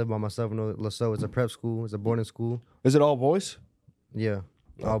 Nah, I live by myself in LaSalle. It's a prep school. It's a boarding school. Is it all boys? Yeah,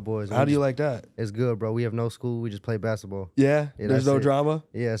 all boys. How do you like that? It's good, bro. We have no school. We just play basketball. Yeah, there's no drama.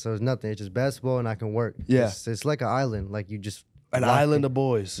 Yeah, so it's nothing. It's just basketball, and I can work. Yeah, it's like an island. Like you just an island of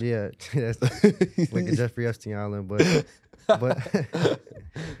boys. Yeah, like a Jeffrey Epstein island, but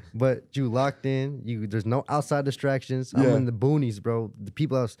you locked in. There's no outside distractions. I'm in the boonies, bro. The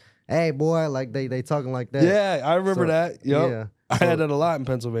people else, hey boy, like they talking like that. Yeah, I remember that. Yep. Yeah, I had that a lot in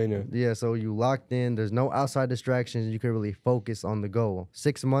Pennsylvania. Yeah, so you locked in. There's no outside distractions. You can really focus on the goal.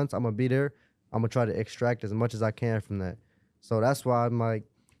 6 months, I'm gonna be there. I'm gonna try to extract as much as I can from that. So that's why I'm like,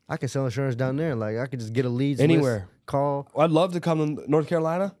 I can sell insurance down there. Like I could just get a leads anywhere. List, call. I'd love to come to North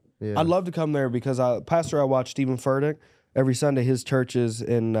Carolina. Yeah. I'd love to come there because pastor I watch, Stephen Furtick, every Sunday his church is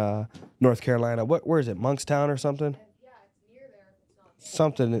in North Carolina. Where is it? Monkstown or something? Yeah, it's near there. It's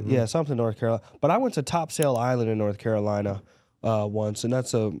not something, something North Carolina. But I went to Topsail Island in North Carolina once, and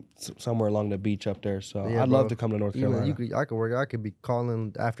that's somewhere along the beach up there. So I'd love to come to North Carolina. I could work. I could be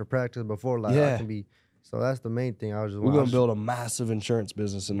calling after practice before. Like I can be. So that's the main thing. We're gonna build a massive insurance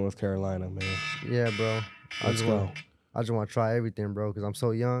business in North Carolina, man. Yeah, bro. Let's go. I just want to try everything, bro, because I'm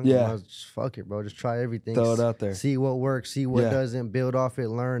so young. Yeah. Just fuck it, bro. Just try everything. Throw it out there. See what works. See what doesn't. Build off it.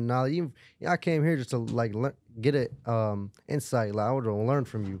 Learn knowledge. I came here just to like get it insight. Like I want to learn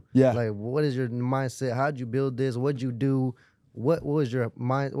from you. Yeah. Like what is your mindset? How'd you build this? What'd you do? What was your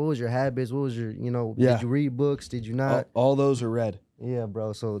mind? What was your habits? What was your Did you read books? Did you not? All those are read. Yeah,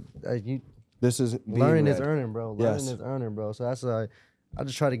 bro. So this is learning is earning, bro. Learning is earning, bro. So that's I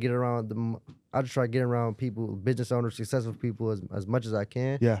just try to get around I just try to get around people, business owners, successful people as much as I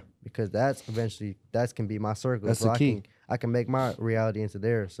can. Yeah. Because that's eventually can be my circle. That's so the key. I can make my reality into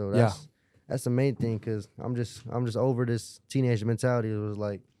theirs. So that's the main thing. Because I'm just over this teenage mentality. It was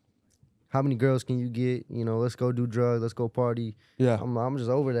like, how many girls can you get? Let's go do drugs. Let's go party. Yeah. I'm just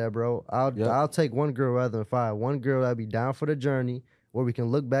over that, bro. I'll take one girl rather than 5. One girl that'd be down for the journey, where we can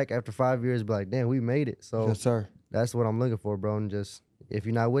look back after 5 years and be like, damn, we made it. So yes, sir. That's what I'm looking for, bro. And just, if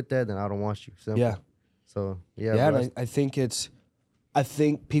you're not with that, then I don't want you. Simple. Yeah. So, yeah. Yeah, and I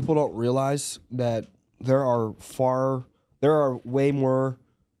think people don't realize that there are way more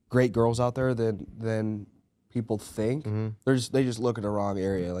great girls out there than people think. Mm-hmm. They just look at the wrong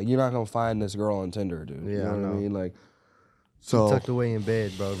area. Like, you're not gonna find this girl on Tinder, dude. Yeah, you know I what I know. mean? Like, She so tucked away in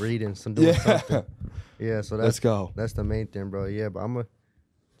bed, bro, reading, doing something. Yeah, so let's go. That's the main thing, bro. Yeah, but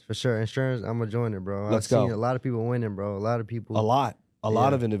for sure, insurance, I'm gonna join it, bro. Let's I've seen go. a lot of people winning, bro. A lot of people. A lot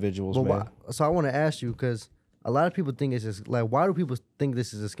Yeah. of individuals, But man. so I want to ask you, because a lot of people think it's just like, why do people think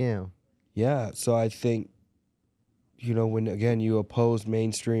this is a scam? Yeah, so I think, you know, when again you oppose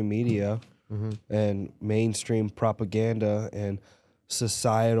mainstream media Mm-hmm. and mainstream propaganda and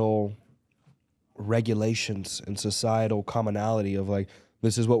societal regulations and societal commonality of like,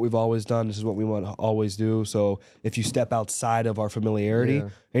 this is what we've always done, this is what we want to always do. So if you step outside of our familiarity, Yeah.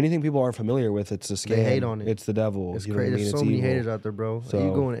 anything people aren't familiar with, it's a scam. They hate on it. It's the devil. It's you know what I crazy. mean? There's It's so many evil. haters out there, bro. So-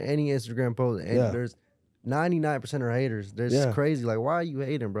 You go on any Instagram post, and Yeah. there's 99% are haters. There's Yeah. crazy. Like, why are you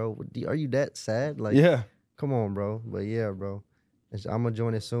hating, bro? Are you that sad? Like, Yeah, come on, bro. But yeah, bro. I'm gonna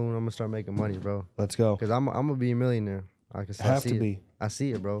join it soon. I'm gonna start making money, bro. let's go. Cause I'm gonna be a millionaire. I Have see to it. be. I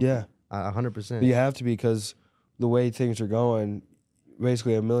see it, bro. Yeah. 100%. You have to be, because the way things are going,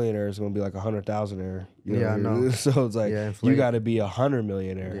 basically a millionaire is going to be like 100,000-aire. Yeah, I know. So it's like, Yeah, you inflate. got to be 100 Yeah,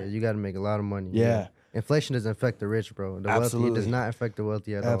 millionaire. you got to make a lot of money. Yeah. Inflation doesn't affect the rich, bro. The wealthy, it Absolutely. does not affect the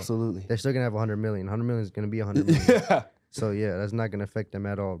wealthy at all. Absolutely. They're still gonna have 100 million. 100 million is gonna be 100 million. Yeah. So yeah, that's not gonna affect them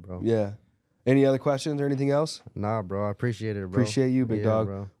at all, bro. Yeah. Any other questions or anything else? Nah, bro. I appreciate it, bro. Appreciate you, big Yeah, dog.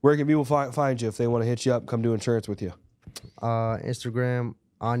 bro. Where can people find you if they want to hit you up, come do insurance with you? Instagram,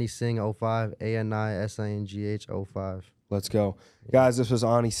 Ani Singh 05, ANISINGH 05. Let's go. Guys, this was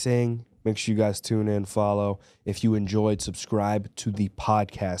Ani Singh. Make sure you guys tune in, follow. If you enjoyed, subscribe to the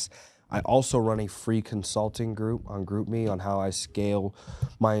podcast. I also run a free consulting group on GroupMe on how I scale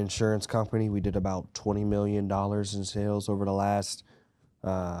my insurance company. We did about $20 million in sales over the last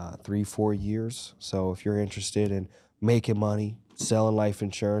 3-4 years. So if you're interested in making money, selling life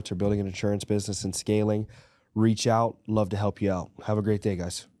insurance, or building an insurance business and scaling, reach out. Love to help you out. Have a great day,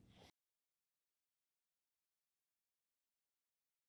 guys.